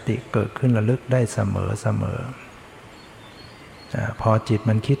สติเกิดขึ้นระลึกได้เสมอพอจิต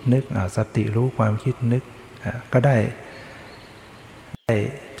มันคิดนึกสติรู้ความคิดนึกก็ได้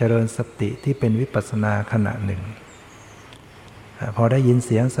เจริญสติที่เป็นวิปัสสนาขณะหนึ่งพอได้ยินเ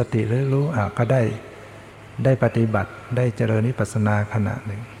สียงสติรู้ก็ได้ปฏิบัติได้เจริญวิปัสสนาขณะ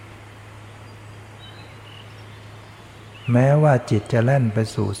หนึ่งแม้ว่าจิตจะแล่นไป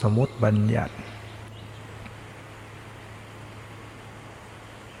สู่สมมุติบัญญัติ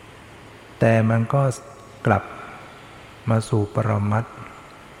แต่มันก็กลับมาสู่ปรมัตถ์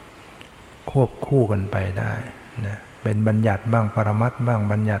ควบคู่กันไปได้นะเป็นบัญญัติบ้างปรมัตถ์บ้าง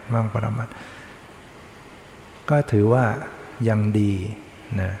บัญญัติบ้างปรมัตถ์ก็ถือว่ายังดี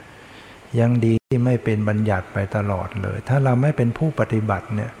นะยังดีที่ไม่เป็นบัญญัติไปตลอดเลยถ้าเราไม่เป็นผู้ปฏิบัติ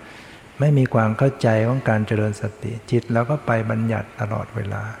เนี่ยไม่มีความเข้าใจของการเจริญสติจิตเราก็ไปบัญญัติตลอดเว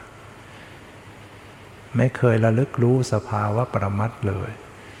ลาไม่เคยระลึกรู้สภาวะปรมัตถ์เลย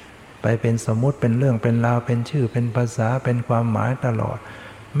ไปเป็นสมมุติเป็นเรื่องเป็นราวเป็นชื่อเป็นภาษาเป็นความหมายตลอด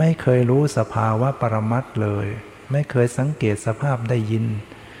ไม่เคยรู้สภาวะปรมัตถ์เลยไม่เคยสังเกตสภาพได้ยิน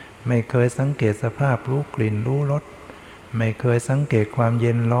ไม่เคยสังเกตสภาพรู้กลิ่นรู้รสไม่เคยสังเกตความเ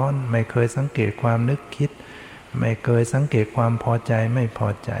ย็นร้อนไม่เคยสังเกตความนึกคิดไม่เคยสังเกตความพอใจไม่พอ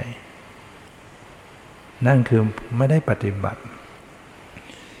ใจนั่นคือไม่ได้ปฏิบัติ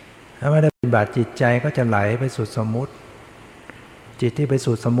ถ้าไม่ได้ปฏิบัติจิตใจก็จะไหลไปสู่สมมุติจิตที่ไป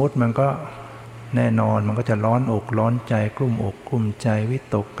สู่สมมุติมันก็แน่นอนมันก็จะร้อนอกร้อนใจกลุ้มอกกลุ้มใจวิ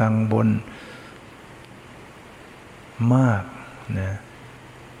ตกกังวลมากนะ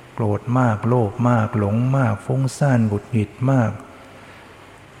โกรธมากโลภมากหลงมากฟุ้งซ่านหงุดหงิดมาก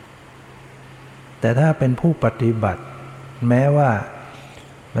แต่ถ้าเป็นผู้ปฏิบัติแม้ว่า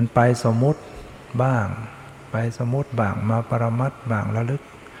มันไปสมมุติบ้างไปสมมุติบ้างมาปรมัตถ์บ้างระลึก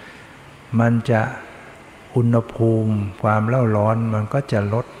มันจะอุณหภูมิความเร่าร้อนมันก็จะ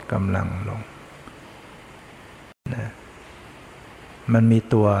ลดกำลังลงนะมันมี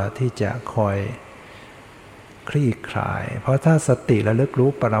ตัวที่จะคอยคลี่คลายเพราะถ้าสติระลึกรู้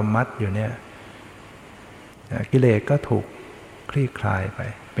ปรมัตถ์อยู่เนี่ยกิเลสก็ถูกคลี่คลายไป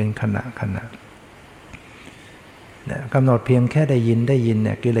เป็นขณะกำหนดเพียงแค่ได้ยินเ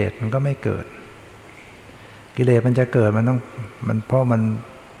นี่ยกิเลสมันก็ไม่เกิดกิเลสมันจะเกิดมันเพราะมัน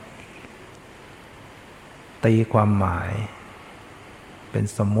ตีความหมายเป็น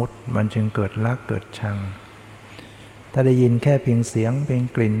สมมุติมันจึงเกิดรักเกิดชังถ้าได้ยินแค่เพียงเสียงเพียง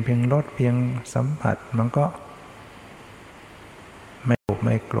กลิ่นเพียงรสเพียงสัมผัสมันก็ไม่โกรธไ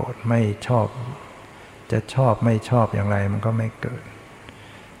ม่โกรธไม่ชอบจะชอบไม่ชอบอย่างไรมันก็ไม่เกิด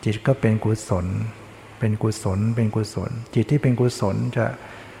จิตก็เป็นกุศลจิตที่เป็นกุศลจะ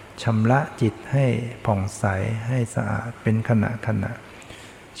ชำระจิตให้ผ่องใสให้สะอาดเป็นขณะ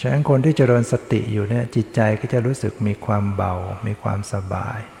ฉะนั้นคนที่เจริญสติอยู่เนี่ยจิตใจก็จะรู้สึกมีความเบามีความสบา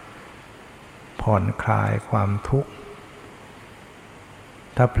ยผ่อนคลายความทุกข์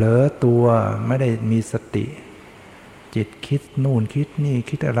ถ้าเผลอตัวไม่ได้มีสติจิตคิดนู่นคิดนี่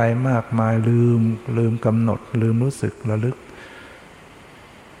คิดอะไรมากมายลืมกำหนดลืมรู้สึกระลึก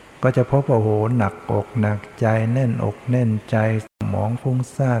ก็จะพบว่าโหหนักอกหนักใจแน่นอกแน่นใจสมองฟุ้ง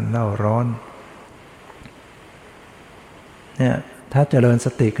ซ่านเล่าร้อนเนี่ยถ้าเจริญส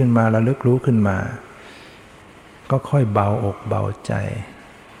ติขึ้นมาระลึกรู้ขึ้นมาก็ค่อยเบาอกเบาใจ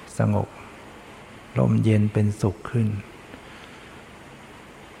สงบลมเย็นเป็นสุขขึ้น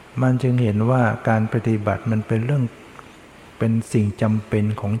มันจึงเห็นว่าการปฏิบัติมันเป็นสิ่งจำเป็น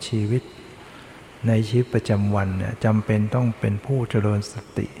ของชีวิตในชีวิตประจำวันเนี่ยจำเป็นต้องเป็นผู้เจริญส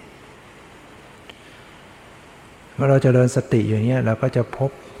ติเมื่อเราเจริญสติอย่างนี้เราก็จะพ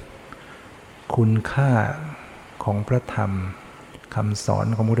บคุณค่าของพระธรรมคำสอน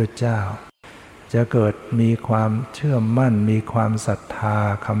ของพระพุทธเจ้า จะเกิดมีความเชื่อมั่นมีความศรัทธา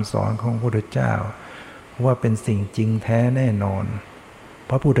คำสอนของพระพุทธเจ้าว่าเป็นสิ่งจริงแท้แน่นอน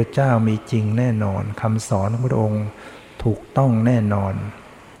พระพุทธเจ้ามีจริงแน่นอนคำสอนของพระองค์ถูกต้องแน่นอน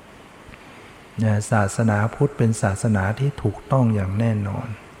ศาสนาพุทธเป็นศาสนาที่ถูกต้องอย่างแน่นอน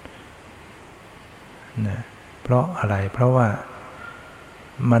นะเพราะอะไรเพราะว่า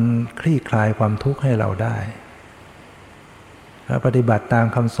มันคลี่คลายความทุกข์ให้เราได้ถ้าปฏิบัติตาม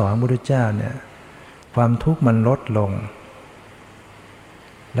คำสอนพระพุทธเจ้าเนี่ยความทุกข์มันลดลง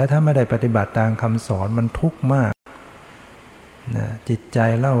และถ้าไม่ได้ปฏิบัติตามคำสอนมันทุกข์มากนะจิตใจ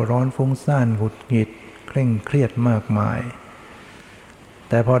เล่าร้อนฟุ้งซ่านหงุดหงิดเคร่งเครียดมากมาย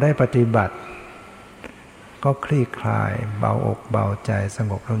แต่พอได้ปฏิบัติก็คลี่คลายเบาอกเบาใจส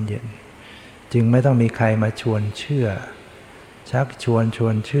งบร่มเย็นจึงไม่ต้องมีใครมาชวนเชื่อชักชวน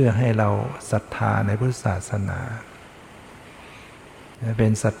เชื่อให้เราศรัทธาในพุทธศาสนาเป็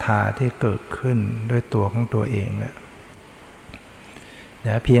นศรัทธาที่เกิดขึ้นด้วยตัวของตัวเองนะ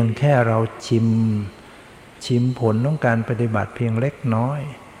เพียงแค่เราชิมผลของการปฏิบัติเพียงเล็กน้อย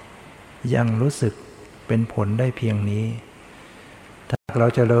ยังรู้สึกเป็นผลได้เพียงนี้ถ้าเรา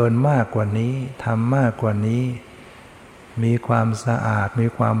เจริญมากกว่านี้ทำมากกว่านี้มีความสะอาดมี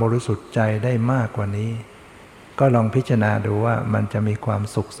ความบริสุทธิ์ใจได้มากกว่านี้ก็ลองพิจารณาดูว่ามันจะมีความ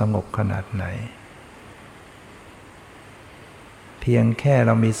สุขสงบขนาดไหนเพียงแค่เ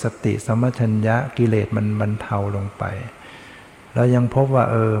รามีสติสัมปชัญญะกิเลสมันบรรเทาลงไปเรายังพบว่า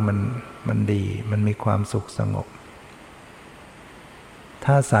มันดีมันมีความสุขสงบ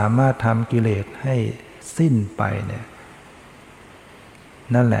ถ้าสามารถทำกิเลสให้สิ้นไปเนี่ย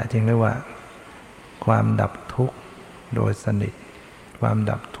นั่นแหละจึงเรียกว่าความดับทุกข์โดยสนิทความ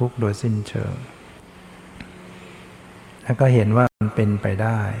ดับทุกข์โดยสิ้นเชิงแล้วก็เห็นว่ามันเป็นไปไ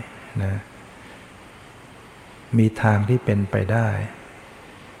ด้นะมีทางที่เป็นไปได้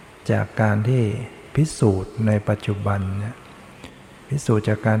จากการที่พิสูจน์ในปัจจุบันเนี่ยพิสูจน์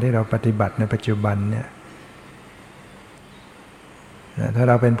จากการที่เราปฏิบัติในปัจจุบันเนี่ยถ้า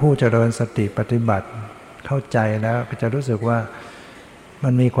เราเป็นผู้เจริญสติปฏิบัติเข้าใจแล้วก็จะรู้สึกว่ามั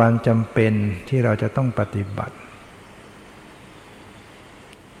นมีความจำเป็นที่เราจะต้องปฏิบัติ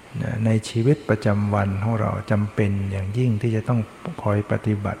ในชีวิตประจำวันของเราจำเป็นอย่างยิ่งที่จะต้องคอยป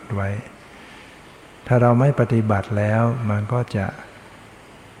ฏิบัติไว้ถ้าเราไม่ปฏิบัติแล้วมันก็จะ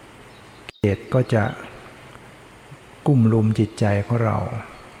เกลียดก็จะกุ้มลุมจิตใจของเรา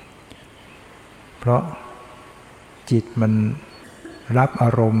เพราะจิตมันรับอา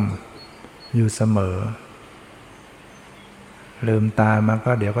รมณ์อยู่เสมอลืมตามา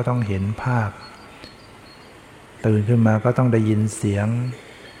ก็เดี๋ยวก็ต้องเห็นภาพตื่นขึ้นมาก็ต้องได้ยินเสียง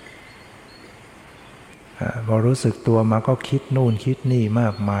พอรู้สึกตัวมาก็คิดนู่นคิดนี่มา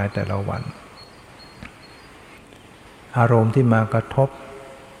กมายแต่ละวันอารมณ์ที่มากระทบ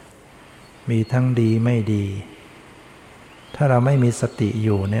มีทั้งดีไม่ดีถ้าเราไม่มีสติอ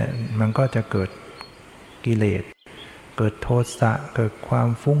ยู่เนี่ยมันก็จะเกิดกิเลสเกิดโทสะเกิดความ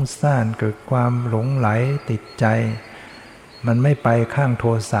ฟุ้งซ่านเกิดความหลงไหลติดใจมันไม่ไปข้างโท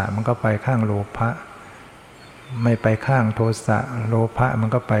สะมันก็ไปข้างโลภะไม่ไปข้างโทสะโลภะมัน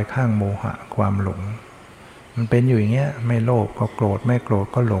ก็ไปข้างโมหะความหลงมันเป็นอยู่อย่างเงี้ยไม่โลภก็โกรธไม่โกรธ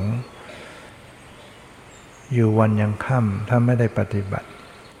ก็หลงอยู่วันยังค่ำถ้าไม่ได้ปฏิบัติ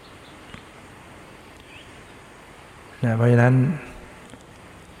เพราะฉะนั้น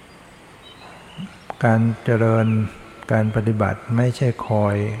การเจริญการปฏิบัติไม่ใช่คอ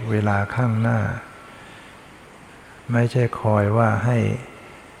ยเวลาข้างหน้าไม่ใช่คอยว่าให้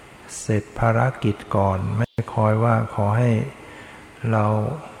เสร็จภารกิจก่อนไม่ใช่คอยว่าขอให้เรา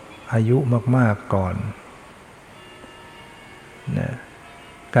อายุมากๆก่อนนะ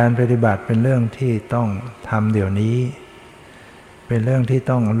การปฏิบัติเป็นเรื่องที่ต้องทำเดี๋ยวนี้เป็นเรื่องที่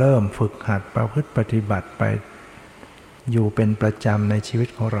ต้องเริ่มฝึกหัดประพฤติปฏิบัติไปอยู่เป็นประจำในชีวิต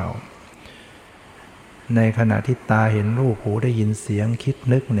ของเราในขณะที่ตาเห็นรูปหูได้ยินเสียงคิด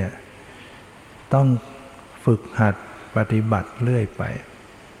นึกเนี่ยต้องฝึกหัดปฏิบัติเรื่อยไป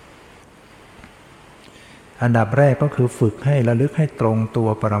อันดับแรกก็คือฝึกให้ระลึกให้ตรงตัว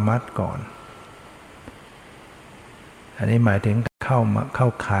ปรมัตถ์ก่อนอันนี้หมายถึงเข้า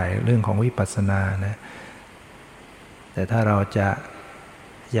ข่ายเรื่องของวิปัสสนานะแต่ถ้าเราจะ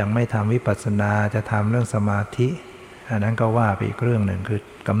ยังไม่ทำวิปัสสนาจะทำเรื่องสมาธิอันนั้นก็ว่าไปอีกเรื่องหนึ่งคือ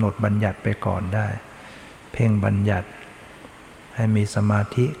กำหนดบัญญัติไปก่อนได้เพ่งบัญญัติให้มีสมา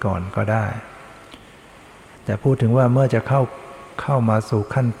ธิก่อนก็ได้แต่พูดถึงว่าเมื่อจะเข้ามาสู่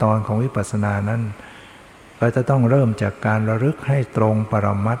ขั้นตอนของวิปัสสนานั้นก็จะต้องเริ่มจากการระลึกให้ตรงปร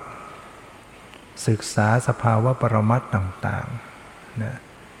มัตถ์ศึกษาสภาวะปรมัตถ์ต่างๆนะ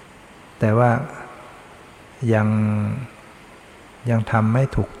แต่ว่ายังทำไม่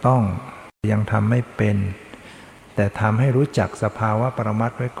ถูกต้อง ยังทำไม่เป็นแต่ทำให้รู้จักสภาวะปรมั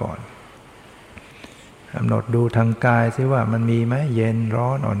ตถ์ไว้ก่อนกำหนดดูทางกายซิว่ามันมีไหมเย็นร้อ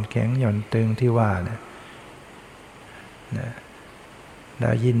นอ่อนแข็งหย่อนตึงที่ว่าเนี่ยไ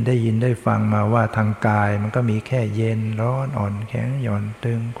ด้ยินได้ฟังมาว่าทางกายมันก็มีแค่เย็นร้อนอ่อนแข็งหย่อน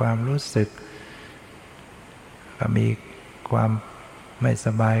ตึงความรู้สึกก็มีความไม่ส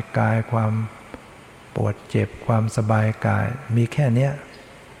บายกายความปวดเจ็บความสบายกายมีแค่เนี้ย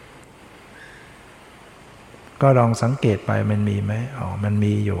ก็ลองสังเกตไปมันมีไหมมัน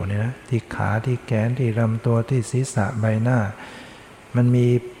มีอยู่เนี่ยนะที่ขาที่แขนที่ลำตัวที่ศีรษะใบหน้ามันมี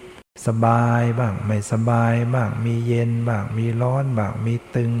สบายบ้างไม่สบายบ้างมีเย็นบ้างมีร้อนบ้างมี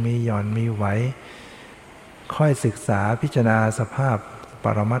ตึงมีหย่อนมีไหวค่อยศึกษาพิจารณาสภาพป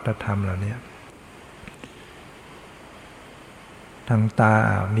รมัตถธรรมเหล่านี้ทางตา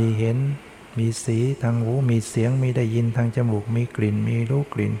มีเห็นมีสีทางหูมีเสียงมีได้ยินทางจมูกมีกลิ่นมีรู้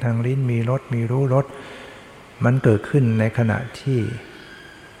กลิ่นทางลิ้นมีรสมีรู้รสมันเกิดขึ้นในขณะที่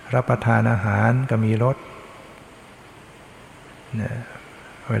รับประทานอาหารก็มีรสเนี่ย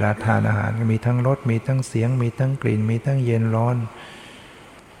เวลาทานอาหารก็มีทั้งรสมีทั้งเสียงมีทั้งกลิ่นมีทั้งเย็นร้อน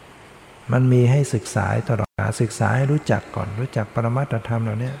มันมีให้ศึกษาตลอดศึกษาให้รู้จักก่อนรู้จักปรมัตถธรรมเห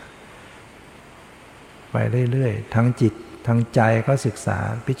ล่านี้ไปเรื่อยๆทางจิตทางใจก็ศึกษา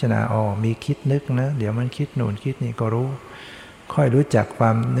พิจารณามีคิดนึกนะเดี๋ยวมันคิดนู่นคิดนี่ก็รู้ค่อยรู้จักคว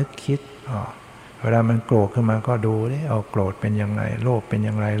ามนึกคิดเวลามันโกรธขึ้นมาก็ดูดิโกรธเป็นอย่างไรโลภเป็นอ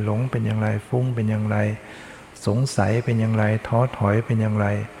ย่างไรหลงเป็นอย่างไรฟุ้งเป็นอย่างไรสงสัยเป็นอย่างไรท้อถอยเป็นอย่างไร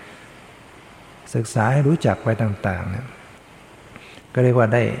ศึกษาให้รู้จักไปต่างๆเนี่ยก็เรียกว่า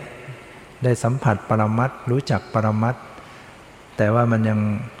ได้สัมผัสปรมัตถ์รู้จักปรมัตถ์แต่ว่ามัน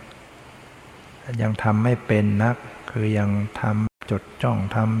ยังทำไม่เป็นนักคือยังทำจดจ้อง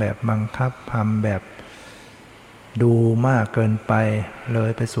ทำแบบบังคับทำแบบดูมากเกินไปเลย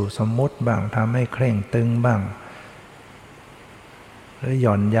ไปสู่สมมุติบ้างทำให้เคร่งตึงบ้างหรือห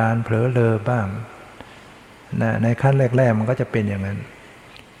ย่อนยานเผลอเลอบ้างในขั้นแรกๆมันก็จะเป็นอย่างนั้น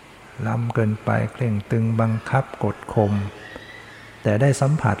ล้ำเกินไปเคร่งตึงบังคับกดข่มแต่ได้สั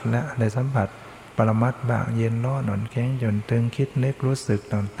มผัสแล้วได้สัมผัสปรมัตถ์บ้างเย็นร้อนอ่อนแข็งหย่อนตึงคิดนึกรู้สึก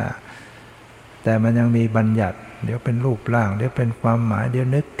ต่างๆแต่มันยังมีบัญญัติเดี๋ยวเป็นรูปร่างเดี๋ยวเป็นความหมายเดี๋ยว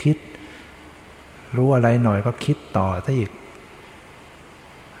นึกคิดรู้อะไรหน่อยก็คิดต่อซะอีก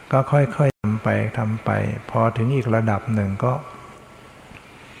ก็ค่อยๆทำไปพอถึงอีกระดับหนึ่งก็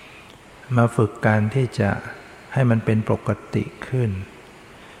มาฝึกการที่จะให้มันเป็นปกติขึ้น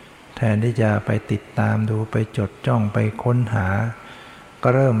แทนที่จะไปติดตามดูไปจดจ้องไปค้นหาก็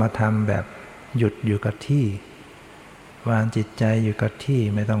เริ่มมาทำแบบหยุดอยู่กับที่วางจิตใจอยู่กับที่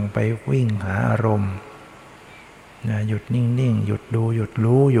ไม่ต้องไปวิ่งหาอารมณ์หยุดนิ่งๆหยุดดูหยุด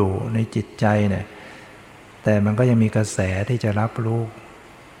รู้อยู่ในจิตใจเนี่ยแต่มันก็ยังมีกระแสที่จะรับรู้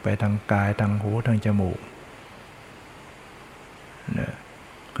ไปทางกายทางหูทางจมูกเนี่ย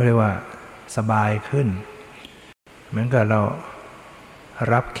ก็เรียกว่าสบายขึ้นเหมือนกับเรา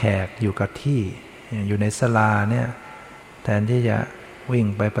รับแขกอยู่กับที่อยู่ในศาลาเนี่ยแทนที่จะวิ่ง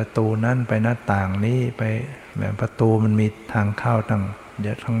ไปประตูนั้นไปหน้าต่างนี้ไปแบบประตูมันมีทางเข้าทางเ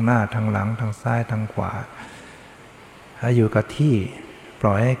ดี๋ยวทางหน้าทางหลังทางซ้ายทางขวาถ้าอยู่กับที่ป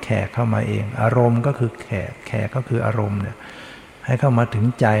ล่อยให้แขกเข้ามาเองอารมณ์ก็คือแขกก็คืออารมณ์เนี่ยให้เข้ามาถึง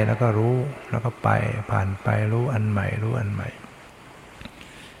ใจแล้วก็รู้แล้วก็ไปผ่านไปรู้อันใหม่รู้อันใหม่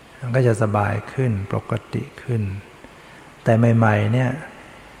มันก็จะสบายขึ้นปกติขึ้นแต่ใหม่ๆเนี่ย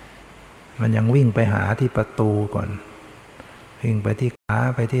มันยังวิ่งไปหาที่ประตูก่อนวิ่งไปที่ขา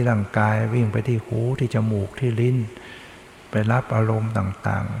ไปที่ร่างกายวิ่งไปที่หูที่จมูกที่ลิ้นไปรับอารมณ์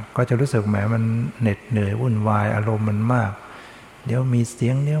ต่างๆก็จะรู้สึกแหมมันเหน็ดเหนื่อยวุ่นวายอารมณ์มันมากเดี๋ยวมีเสี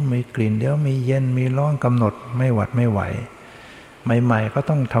ยงเดี๋ยวมีกลิ่นเดี๋ยวมีเย็นมีร้อนกำหนดไม่หวัดไม่ไหวใหม่ๆก็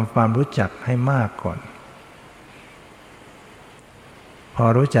ต้องทำความรู้จักให้มากก่อนพอ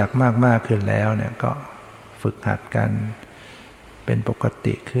รู้จักมากๆขึ้นแล้วเนี่ยก็ฝึกหัดกันเป็นปก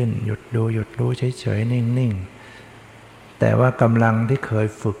ติขึ้นหยุดดูหยุดรู้เฉยๆนิ่งๆแต่ว่ากำลังที่เคย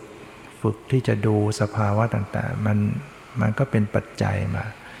ฝึกที่จะดูสภาวะต่างๆมันก็เป็นปัจจัยมา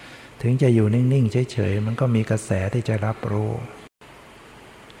ถึงจะอยู่นิ่งๆเฉยๆมันก็มีกระแสที่จะรับรู้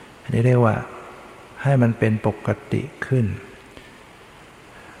อันนี้เรียกว่าให้มันเป็นปกติขึ้น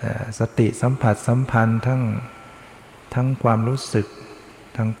สติสัมผัสสัมพันธ์ทั้งความรู้สึก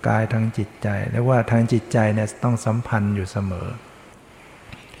ทางกายทางจิตใจเรียกว่าทางจิตใจเนี่ยต้องสัมพันธ์อยู่เสมอ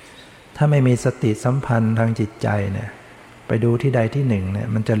ถ้าไม่มีสติสัมพันธ์ทางจิตใจเนี่ยไปดูที่ใดที่หนึ่งเนี่ย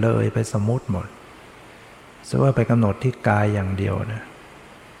มันจะเลยไปสมมุติหมดสมมุติว่าไปกำหนดที่กายอย่างเดียวนะ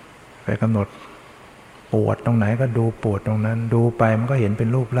ไปกำหนดปวดตรงไหนก็ดูปวดตรงนั้นดูไปมันก็เห็นเป็น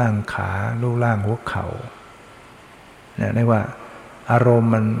รูปร่างขารูปร่างหัวเข่าเนี่ยเรียกว่าอารม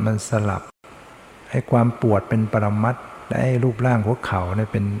ณ์มันสลับ ไอ้ความปวดเป็นปรมัตถ์และไอ้รูปร่างหัวเข่าเนี่ย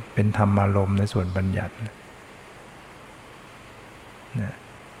เป็นธรรมารมณ์ในส่วนบัญญัตินะ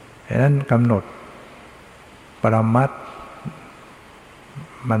ดังนั้นกำหนดปรมัตถ์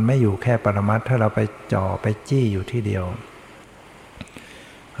มันไม่อยู่แค่ปรมัตถ์ถ้าเราไปจ่อไปจี้อยู่ที่เดียว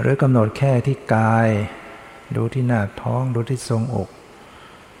หรือกำหนดแค่ที่กายดูที่หน้าท้องดูที่ทรงอก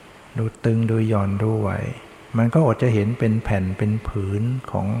ดูตึงดูหย่อนดูไหวมันก็อดจะเห็นเป็นแผ่นเป็นผืน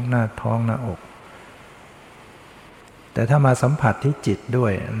ของหน้าท้องหน้าอกแต่ถ้ามาสัมผัสที่จิตด้ว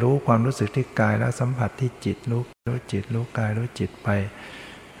ยรู้ความรู้สึกที่กายแล้วสัมผัสที่จิตรู้จิตรู้กายรู้จิตไป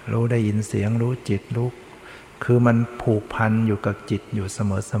รู้ได้ยินเสียงรู้จิตรู้คือมันผูกพันอยู่กับจิตอยู่เส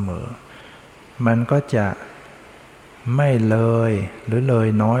มอมันก็จะไม่เลยหรือเลย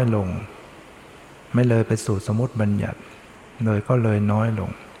น้อยลงไม่เลยไปสู่สมมุติบัญญัติเลยก็เลยน้อยลง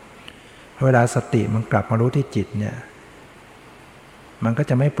เวลาสติมันกลับมารู้ที่จิตเนี่ยมันก็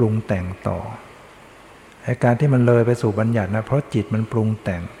จะไม่ปรุงแต่งต่ออาการที่มันเลยไปสู่บัญญัตินะเพราะจิตมันปรุงแ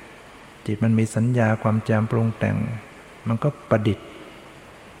ต่งจิตมันมีสัญญาความจำปรุงแต่งมันก็ประดิษฐ์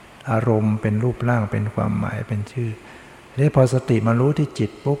อารมณ์เป็นรูปร่างเป็นความหมายเป็นชื่อทีนี้พอสติมารู้ที่จิต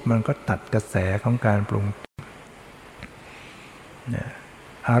ปุ๊บมันก็ตัดกระแสของการปรุง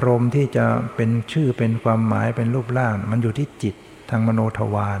อารมณ์ที่จะเป็นชื่อเป็นความหมายเป็นรูปร่างมันอยู่ที่จิตทางมโนท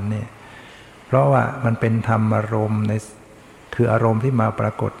วารเนี่ยเพราะว่ามันเป็นธรรมอารมณ์ในคืออารมณ์ที่มาปร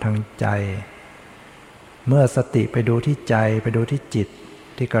ากฏทางใจเมื่อสติไปดูที่ใจไปดูที่จิต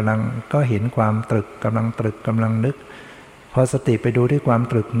ที่กำลังก็เห็นความตรึกกำลังนึกพอสติไปดูที่ความ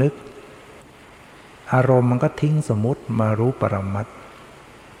ตรึกนึกอารมณ์มันก็ทิ้งสมมุติมารู้ปรมัตถ์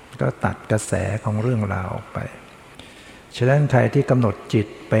ก็ตัดกระแสของเรื่องราวออกไปฉะนั้นใครที่กำหนดจิต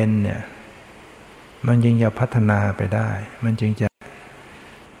เป็นเนี่ยมันจึงจะพัฒนาไปได้มันจึงจะ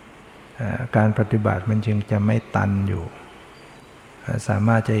การปฏิบัติมันจึงจะไม่ตันอยู่สาม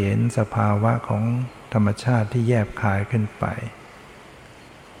ารถจะเห็นสภาวะของธรรมชาติที่แยบคายขึ้นไป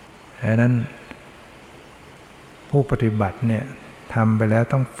ดังนั้นผู้ปฏิบัติเนี่ยทำไปแล้ว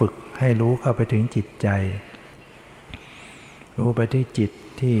ต้องฝึกให้รู้เข้าไปถึงจิตใจรู้ไปที่จิต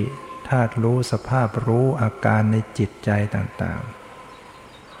ที่ธาตุรู้สภาพรู้อาการในจิตใจต่าง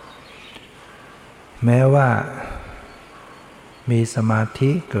ๆแม้ว่ามีสมาธิ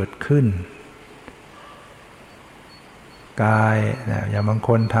เกิดขึ้นกายอย่างบางค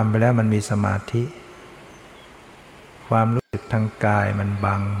นทำไปแล้วมันมีสมาธิความรู้สึกทางกายมันบ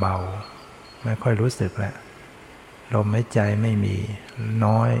างเบาไม่ค่อยรู้สึกแล้วลมหายใจไม่มี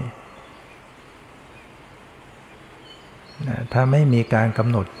น้อยถ้าไม่มีการก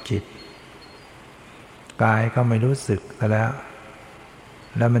ำหนดจิตกายก็ไม่รู้สึกแ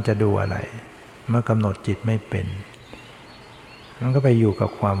ล้วมันจะดูอะไรเมื่อกำหนดจิตไม่เป็นมันก็ไปอยู่กับ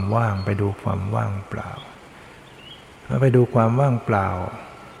ความว่างไปดูความว่างเปล่าเมื่อไปดูความว่างเปล่า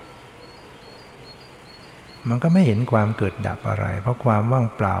มันก็ไม่เห็นความเกิดดับอะไรเพราะความว่าง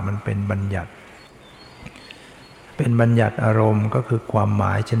เปล่ามันเป็นบัญญัติอารมณ์ก็คือความหม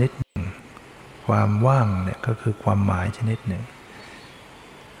ายชนิดหนึ่งความว่างเนี่ยก็คือความหมายชนิดหนึ่ง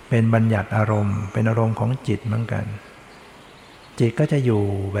เป็นบัญญัติอารมณ์เป็นอารมณ์ของจิตเหมือนกันจิตก็จะอยู่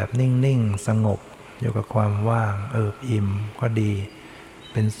แบบนิ่งๆสงบอยู่กับความว่างเอิบอิ่มก็ดี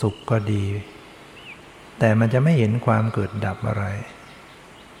เป็นสุขก็ดีแต่มันจะไม่เห็นความเกิดดับอะไร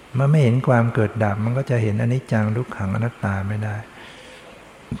เมื่อไม่เห็นความเกิดดับมันก็จะเห็นอนิจจังทุกขังอนัตตาไม่ได้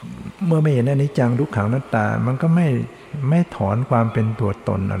เมื่อไม่เห็นอนิจจังทุกขังอนัตตามันก็ไม่ถอนความเป็นตัวต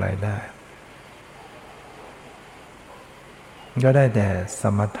นอะไรได้ก็ได้แต่ส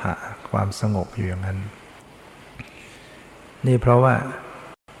มถะความสงบอยู่อย่างนั้นนี่เพราะว่า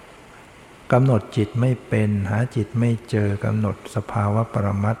กำหนดจิตไม่เป็นหาจิตไม่เจอกำหนดสภาวะปร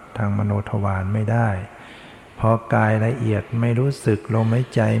มัตถ์ทางมโนทวารไม่ได้พอกายละเอียดไม่รู้สึกลมหาย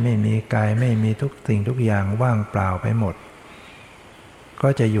ใจไม่มีกายไม่มีทุกสิ่งทุกอย่างว่างเปล่าไปหมดก็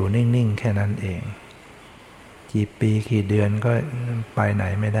จะอยู่นิ่งๆแค่นั้นเองกี่ปีกี่เดือนก็ไปไหน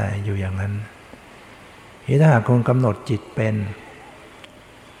ไม่ได้อยู่อย่างนั้นถ้าหากคุณกำหนดจิตเป็น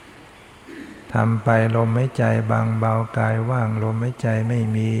ทำไปลมหายใจบางเบากายว่างลมหายใจไม่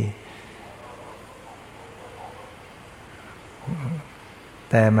มี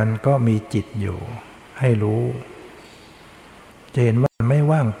แต่มันก็มีจิตอยู่ให้รู้จะเห็นว่ามันไม่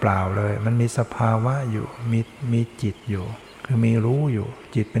ว่างเปล่าเลยมันมีสภาวะอยู่มีจิตอยู่คือมีรู้อยู่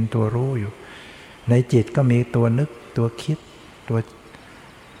จิตเป็นตัวรู้อยู่ในจิตก็มีตัวนึกตัวคิด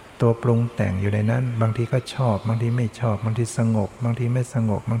ตัวปรุงแต่งอยู่ในนั้นบางทีก็ชอบบางทีไม่ชอบบางทีสงบบางทีไม่ส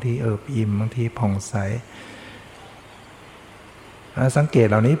งบบางทีเอิบอิ่มบางทีผ่องใสสังเกต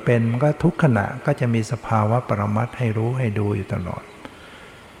เหล่านี้เป็นก็ทุกขณะก็จะมีสภาวะปรมัตถ์ให้รู้ให้ดูอยู่ตลอด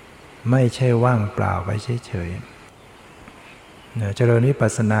ไม่ใช่ว่างเปล่าไปเฉย เจริญวิปั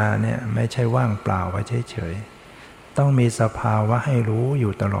สสนาเนี่ยไม่ใช่ว่างเปล่าไว้เฉยๆต้องมีสภาวะให้รู้อ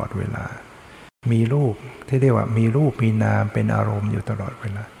ยู่ตลอดเวลามีรูปที่เรียกว่ามีรูปมีนามเป็นอารมณ์อยู่ตลอดเว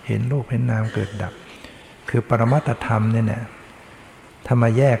ลาเห็นรูปเห็นนามเกิดดับคือปรมัตถธรรมเนี่ยถ้ามา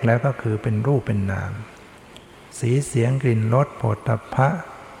แยกแล้วก็คือเป็นรูปเป็นนามสีเสียงกลิ่นรสโผฏฐัพพะ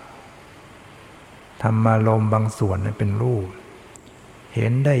ธรรมารมณ์บางส่วนเนี่ยเป็นรูปเห็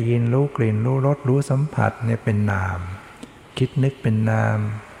นได้ยินรู้กลิ่นรู้รสรู้สัมผัสเนี่ยเป็นนามคิดนึกเป็นนาม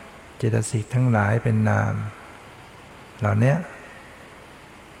เจตสิกทั้งหลายเป็นนามเหล่านี้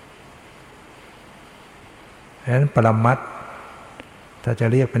ฉะนั้นปรมัตถ์ถ้าจะ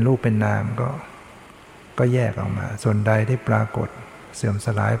เรียกเป็นรูปเป็นนามก็แยกออกมาส่วนใดที่ปรากฏเสื่อมส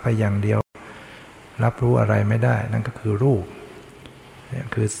ลายไปอย่างเดียวรับรู้อะไรไม่ได้นั่นก็คือรูป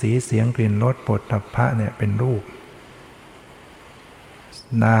คือสีเสียงกลิ่นรสโผฏฐัพพะเนี่ยเป็นรูป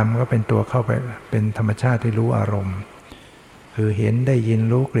นามก็เป็นตัวเข้าไปเป็นธรรมชาติที่รู้อารมณ์คือเห็นได้ยิน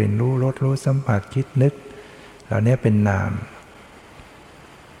รู้กลิ่นรู้รสรู้สัมผัสคิดนึกเหล่านี้เป็นนาม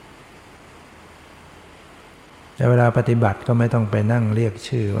แต่เวลาปฏิบัติก็ไม่ต้องไปนั่งเรียก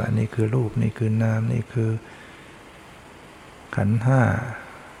ชื่อว่านี่คือรูปนี่คือนามนี่คือขันธ์ห้า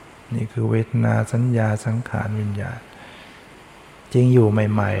นี่คือเวทนาสัญญาสังขารวิญญาณจริงอยู่ใ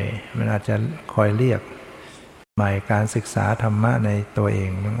หม่ๆมันอาจจะคอยเรียกใหม่การศึกษาธรรมะในตัวเอง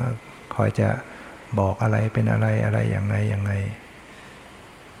มันก็คอยจะบอกอะไรเป็นอะไรอะไรอย่างไง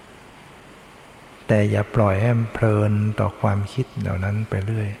แต่อย่าปล่อยให้มันเพลินต่อความคิดเหล่านั้นไป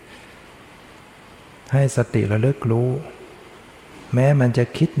เรื่อยให้สติระลึกรู้แม้มันจะ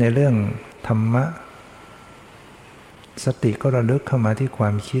คิดในเรื่องธรรมะสติก็ระลึกเข้ามาที่ควา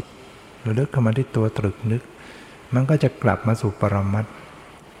มคิดระลึกเข้ามาที่ตัวตรึกนึกมันก็จะกลับมาสู่ปรมัตถ์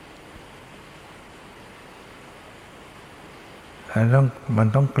มัน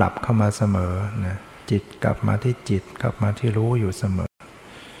ต้องกลับเข้ามาเสมอนะจิตกลับมาที่จิตกลับมาที่รู้อยู่เสมอ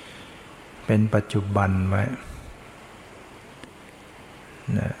เป็นปัจจุบันไว้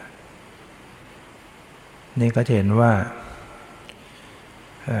นะนี่ก็เห็นว่า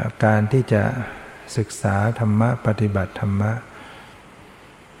การที่จะศึกษาธรรมะปฏิบัติธรรมะ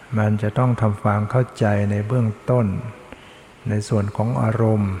มันจะต้องทำความเข้าใจในเบื้องต้นในส่วนของอาร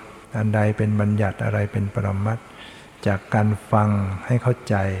มณ์อันใดเป็นบัญญัติอะไรเป็นปรมัตถ์จากการฟังให้เข้า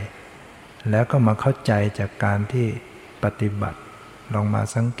ใจแล้วก็มาเข้าใจจากการที่ปฏิบัติลองมา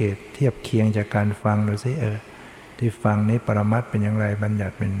สังเกตเทียบเคียงจากการฟังดูสิที่ฟังนี้ปรมัตถ์เป็นอย่างไรบัญญั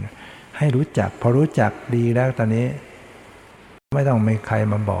ติเป็นให้รู้จักพอรู้จักดีแล้วตอนนี้ไม่ต้องมีใคร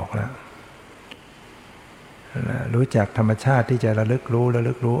มาบอกแล้วรู้จักธรรมชาติที่จะระลึกรู้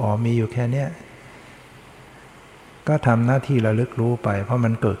อ๋อมีอยู่แค่เนี้ยก็ทำหน้าที่ระลึกรู้ไปเพราะมั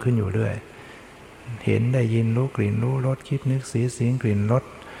นเกิดขึ้นอยู่เรื่อยเห็นได้ยินรู้กลิ่นรู้รสคิดนึกสีเสียงกลิ่นรส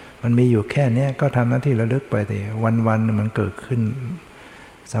มันมีอยู่แค่เนี้ยก็ทำหน้าที่ระลึกไปแต่วันๆมันเกิดขึ้น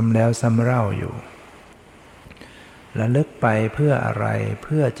ซ้ำแล้วซ้ำเล่าอยู่ระลึกไปเพื่ออะไรเ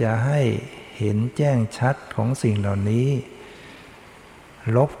พื่อจะให้เห็นแจ้งชัดของสิ่งเหล่านี้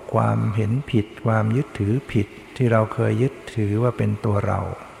ลบความเห็นผิดความยึดถือผิดที่เราเคยยึดถือว่าเป็นตัวเรา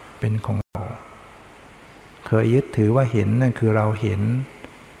เป็นของเราเคยยึดถือว่าเห็นนั่นคือเราเห็น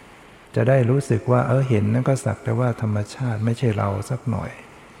จะได้รู้สึกว่าเห็นนั่นก็สักแต่ว่าธรรมชาติไม่ใช่เราสักหน่อย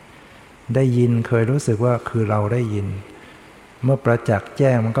ได้ยินเคยรู้สึกว่าคือเราได้ยินเมื่อประจักษ์แ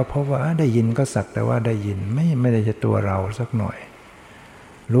จ้งมันก็พบว่าได้ยินก็สักแต่ว่าได้ยินไม่ได้จะตัวเราสักหน่อย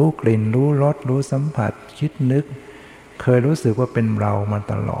รู้กลิ่นรู้รสรู้สัมผัสคิดนึกเคยรู้สึกว่าเป็นเรามา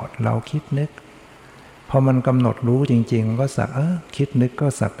ตลอดเราคิดนึกพอมันกำหนดรู้จริงๆมันก็สักคิดนึกก็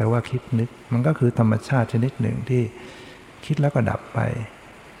สักแต่ว่าคิดนึกมันก็คือธรรมชาติชนิดหนึ่งที่คิดแล้วก็ดับไป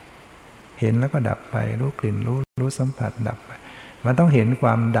เห็นแล้วก็ดับไปรู้กลิ่นรู้สัมผัสดับไปมันต้องเห็นคว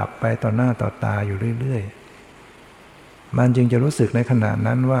ามดับไปต่อหน้าต่อตาอยู่เรื่อยๆมันจึงจะรู้สึกในขณะ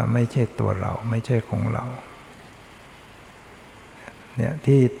นั้นว่าไม่ใช่ตัวเราไม่ใช่ของเราเนี่ย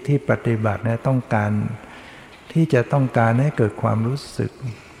ที่ปฏิบัติเนี่ยต้องการที่จะต้องการให้เกิดความรู้สึก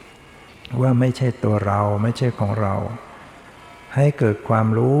ว่าไม่ใช่ตัวเราไม่ใช่ของเราให้เกิดความ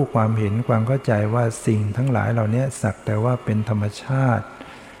รู้ความเห็นความเข้าใจว่าสิ่งทั้งหลายเหล่านี้สักแต่ว่าเป็นธรรมชาติ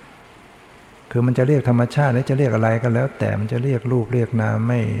คือมันจะเรียกธรรมชาติหรือจะเรียกอะไรก็แล้วแต่มันจะเรียกรูปเรียกนาม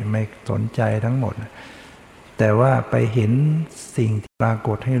ไม่สนใจทั้งหมดแต่ว่าไปเห็นสิ่งที่ปราก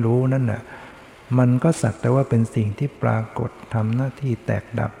ฏให้รู้นั่นน่ะมันก็สักแต่ว่าเป็นสิ่งที่ปรากฏทำหน้าที่แตก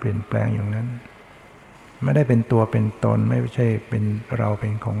ดับเปลี่ยนแปลงอย่างนั้นไม่ได้เป็นตัวเป็นตนไม่ใช่เป็นเราเป็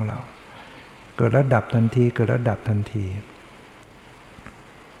นของเราเกิดแล้วดับทันทีเกิดแล้วดับทันที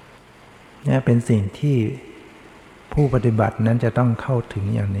นี่เป็นสิ่งที่ผู้ปฏิบัตินั้นจะต้องเข้าถึง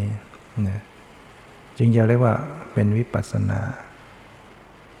อย่างนี้นะจึงจะเรียกว่าเป็นวิปัสสนา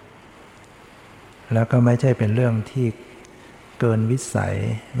แล้วก็ไม่ใช่เป็นเรื่องที่ เกินวิสัย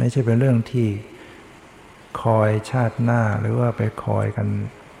ไม่ใช่เป็นเรื่องที่คอยชาติหน้าหรือว่าไปคอยกัน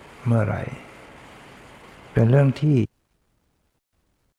เมื่อไหร่เป็นเรื่องที่